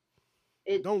with.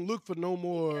 Don't look for no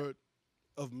more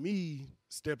of me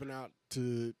stepping out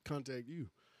to contact you.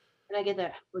 And I get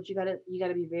that, but you gotta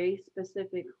be very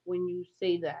specific when you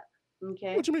say that.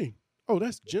 Okay. What you mean? Oh,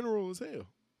 that's general as hell.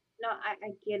 No, I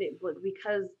get it, but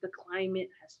because the climate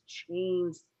has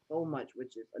changed so much,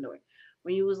 which is annoying.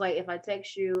 When you was like, if I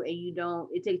text you and you don't,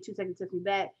 it takes 2 seconds to text me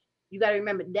back. You got to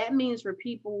remember that means for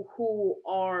people who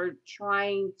are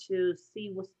trying to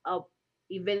see what's up,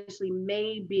 eventually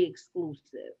may be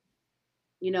exclusive.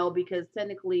 Because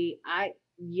technically,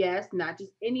 not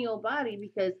just any old body,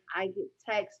 because I get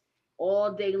texts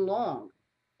all day long,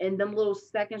 and them little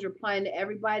seconds replying to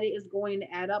everybody is going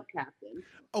to add up, Captain.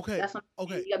 Okay. That's what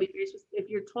you gotta be very specific. If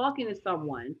you're talking to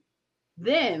someone,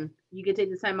 then you can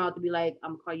take the time out to be like,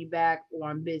 I'm gonna call you back, or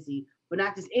I'm busy, but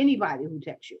not just anybody who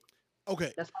texts you.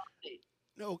 Okay. That's what I'm saying.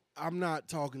 No, I'm not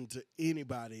talking to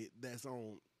anybody that's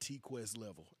on T-Quest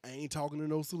level. I ain't talking to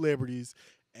no celebrities.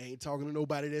 I ain't talking to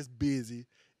nobody that's busy.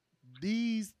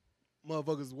 These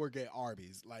motherfuckers work at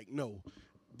Arby's. Like, no,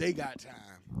 they got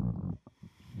time.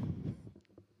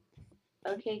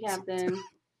 Okay, Captain.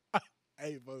 I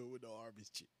ain't fucking with no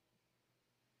Arby's shit.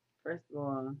 First of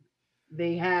all,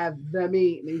 they have the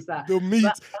meat, Lisa. The meat.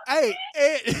 Hey,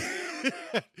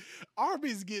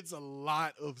 Arby's gets a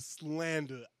lot of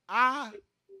slander.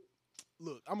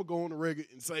 Look, I'm going to go on the record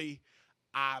and say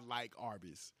I like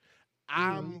Arby's.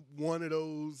 I'm one of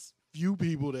those few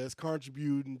people that's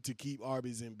contributing to keep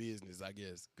Arby's in business, I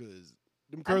guess, because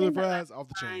them curly fries off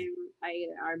the chain. I ate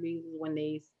at Arby's when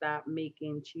they stopped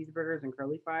making cheeseburgers and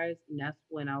curly fries, and that's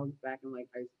when I was back in like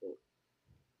high school.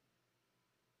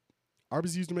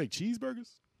 Arby's used to make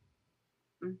cheeseburgers?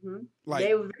 Mm-hmm. Like,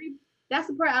 they were that's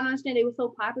the part I don't understand. They were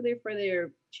so popular for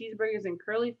their cheeseburgers and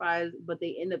curly fries, but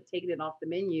they end up taking it off the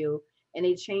menu, and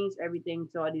they changed everything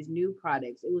to all these new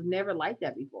products. It was never like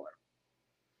that before.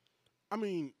 I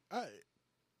mean, I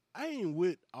ain't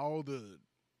with all the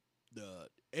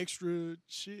extra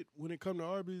shit when it come to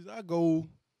Arby's. I go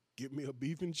get me a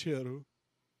beef and cheddar,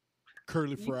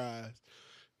 curly fries.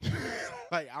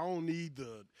 Like, I don't need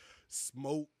the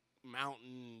smoke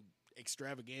mountain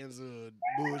extravaganza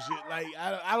bullshit. Like,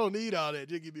 I don't need all that.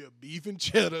 Just give me a beef and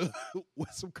cheddar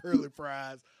with some curly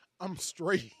fries. I'm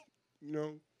straight,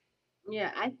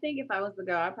 Yeah, I think if I was the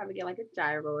girl, I'd probably get like a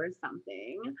gyro or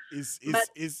something. It's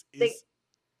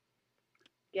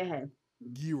Go ahead.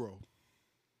 gyro.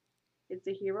 It's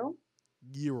a hero?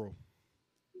 Gyro.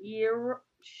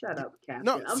 Shut up, Captain.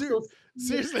 No,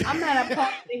 seriously. I'm not opposed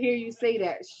to hear you say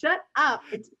that. Shut up.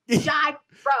 It's gyro.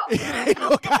 It ain't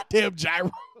no goddamn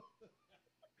gyro.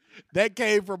 That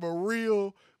came from a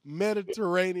real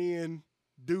Mediterranean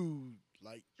dude.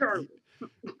 Like,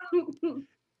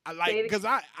 I like, because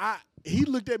he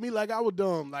looked at me like I was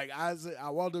dumb. Like, I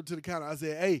walked up to the counter. I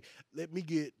said, hey, let me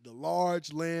get the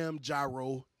large lamb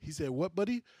gyro. He said, what,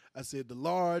 buddy? I said, the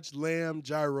large lamb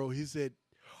gyro. He said,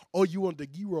 oh, you want the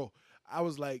gyro? I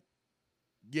was like,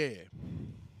 yeah,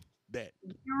 that.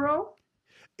 Gyro?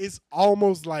 It's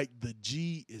almost like the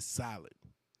G is silent.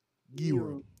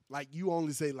 Gyro. Like, you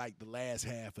only say, like, the last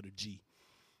half of the G.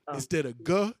 Oh. Instead of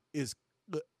G, it's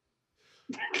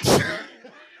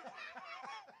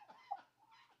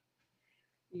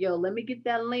Yo, let me get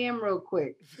that lamb real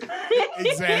quick.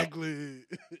 Exactly.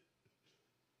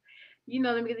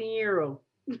 Let me get the euro.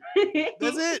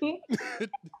 That's it.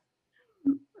 It's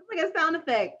like a sound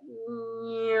effect.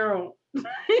 Euro.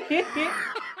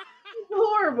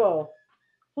 Horrible.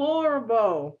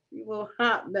 Horrible. You little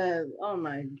hotbed. Oh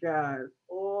my God.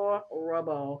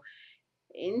 Horrible.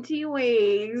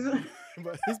 Anyways.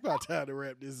 But it's about time to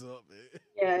wrap this up, man.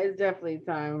 Yeah, it's definitely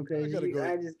time because go.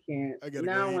 I just can't. I gotta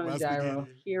now go I eat want my a gyro.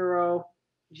 spaghetti. Hero,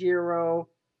 Giro,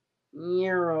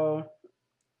 Nero.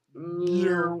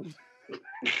 Nero.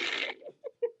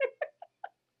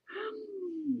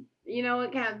 You know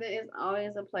what, Captain? It's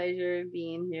always a pleasure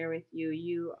being here with you.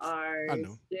 You are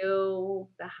still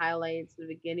the highlights, the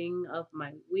beginning of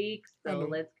my week. So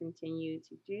let's continue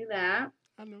to do that.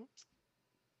 I know.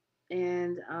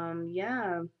 And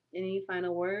yeah, any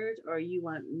final words, or you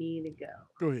want me to go?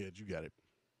 Go ahead, you got it.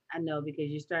 I know, because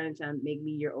you're starting to make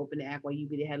me your open act while you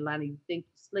be the headliner. You think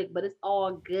you're slick, but it's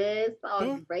all good. It's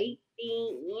all great.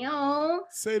 You know?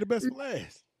 Say the best for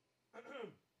last.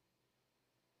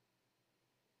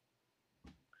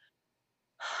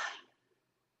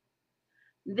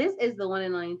 This is the one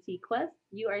and only T Quest.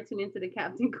 You are tuned into the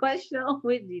Captain Quest Show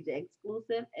with DJ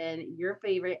Exclusive and your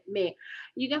favorite me.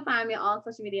 You can find me on all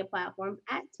social media platforms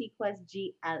at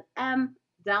TQuestGLM.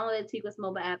 Download the T Quest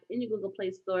mobile app in your Google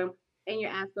Play Store and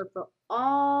your App Store for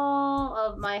all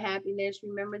of my happiness.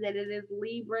 Remember that it is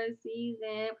Libra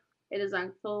season. It is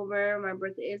October. My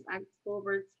birthday is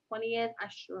October 20th. I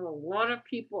show a lot of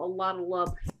people a lot of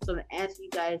love. So I'm going to ask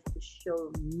you guys to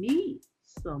show me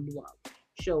some love.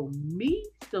 Show me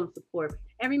some support.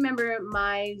 And remember,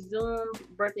 my Zoom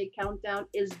birthday countdown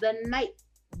is the night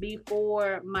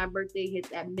before my birthday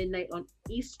hits at midnight on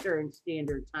Eastern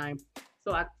Standard Time.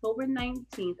 So October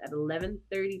 19th at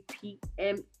 11:30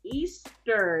 p.m.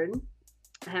 Eastern,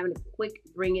 I'm having a quick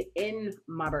bring it in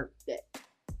my birthday.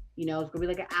 You know, it's going to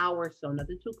be like an hour or so,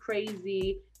 nothing too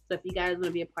crazy. So if you guys want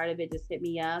to be a part of it, just hit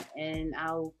me up and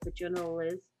I'll put you on the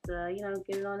list. You know,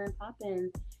 get it on and pop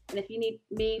in. And if you need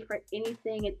me for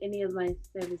anything at any of my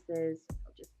services,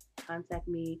 just contact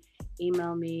me,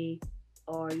 email me,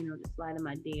 or, you know, just slide in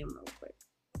my DM real quick.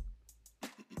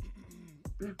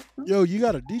 Yo, you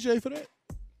got a DJ for that?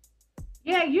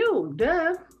 Yeah, you.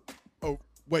 Duh. Oh,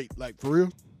 wait, like for real?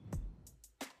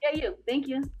 Yeah, you. Thank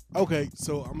you. Okay,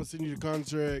 so I'm going to send you the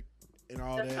contract and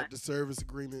all That's that, fine. the service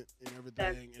agreement and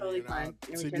everything. That's totally and fine.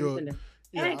 I'll send you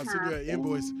I'll send you an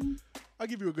invoice. I'll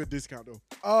give you a good discount, though.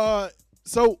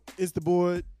 So it's the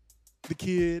boy, the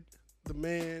kid, the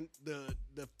man, the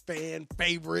fan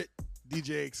favorite,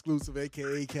 DJ Exclusive,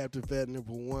 a.k.a. Captain Fat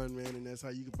Nipple 1, man. And that's how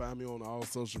you can find me on all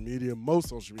social media, most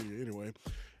social media anyway,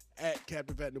 at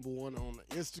Captain Fat Nipple 1 on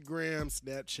Instagram,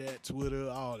 Snapchat, Twitter,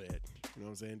 all that. You know what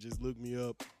I'm saying? Just look me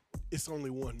up. It's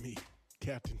only one me,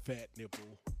 Captain Fat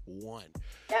Nipple 1.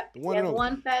 Yep, the one,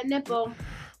 one fat nipple.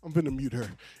 I'm finna mute her.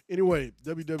 Anyway,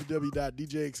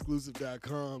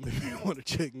 www.djexclusive.com if you want to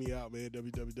check me out, man.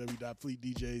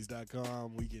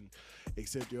 www.fleetdjs.com. We can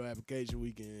accept your application.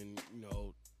 We can, you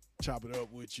know, chop it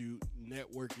up with you.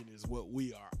 Networking is what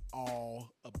we are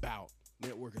all about.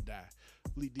 Network or die.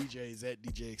 Fleet DJs at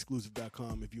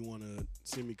djexclusive.com if you want to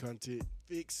send me content.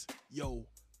 Fix your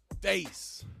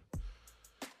face.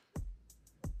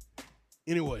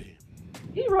 Anyway.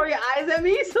 You roll your eyes at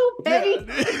me so petty.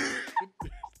 Yeah.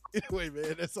 Anyway,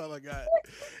 man, that's all I got.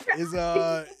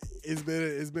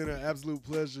 It's been an absolute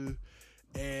pleasure,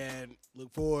 and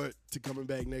look forward to coming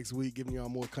back next week, giving y'all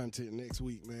more content next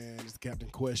week, man. It's the Captain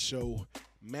Quest Show.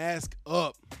 Mask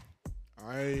up. All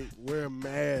right, wear a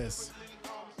mask.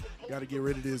 Got to get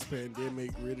rid of this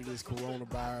pandemic, rid of this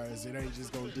coronavirus. It ain't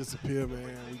just gonna disappear,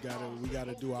 man. We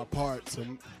gotta do our part. So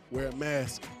wear a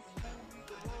mask.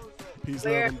 Peace,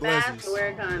 love, and blessings.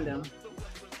 Wear a condom.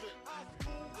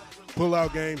 Pull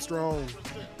out game strong.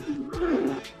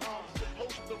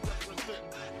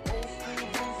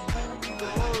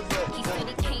 He said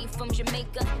he came from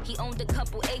Jamaica, he owned a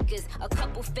couple acres, a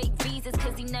couple fake visas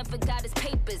cause he never got his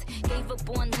papers. Gave up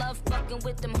on love, fucking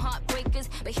with them heartbreakers,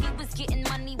 but he was getting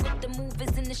money with the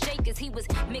movers and the shakers. He was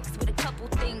mixed with a couple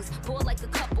things, bought like a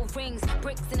couple rings,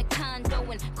 bricks in a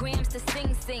condo and grams to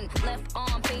sing. Left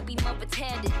arm, baby mother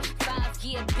tatted,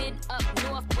 5-year bid up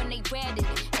north when they ratted.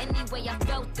 Anyway, I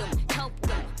felt them, helped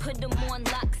them, put them on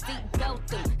lock, seat belt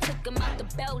them, took them out to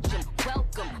Belgium,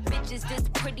 welcome. Bitches this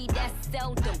pretty, that's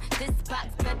seldom. This box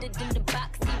better than the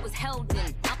box he was held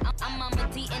in. I'm Mama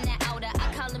D in that outer.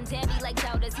 I call him Daddy like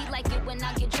doubters. He like it when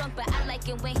I get drunk, but I like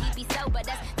it when he be sober.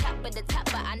 That's top of the top,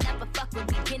 but I never fuck with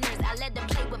beginners. I let them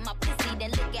play with my pussy,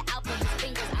 then lick it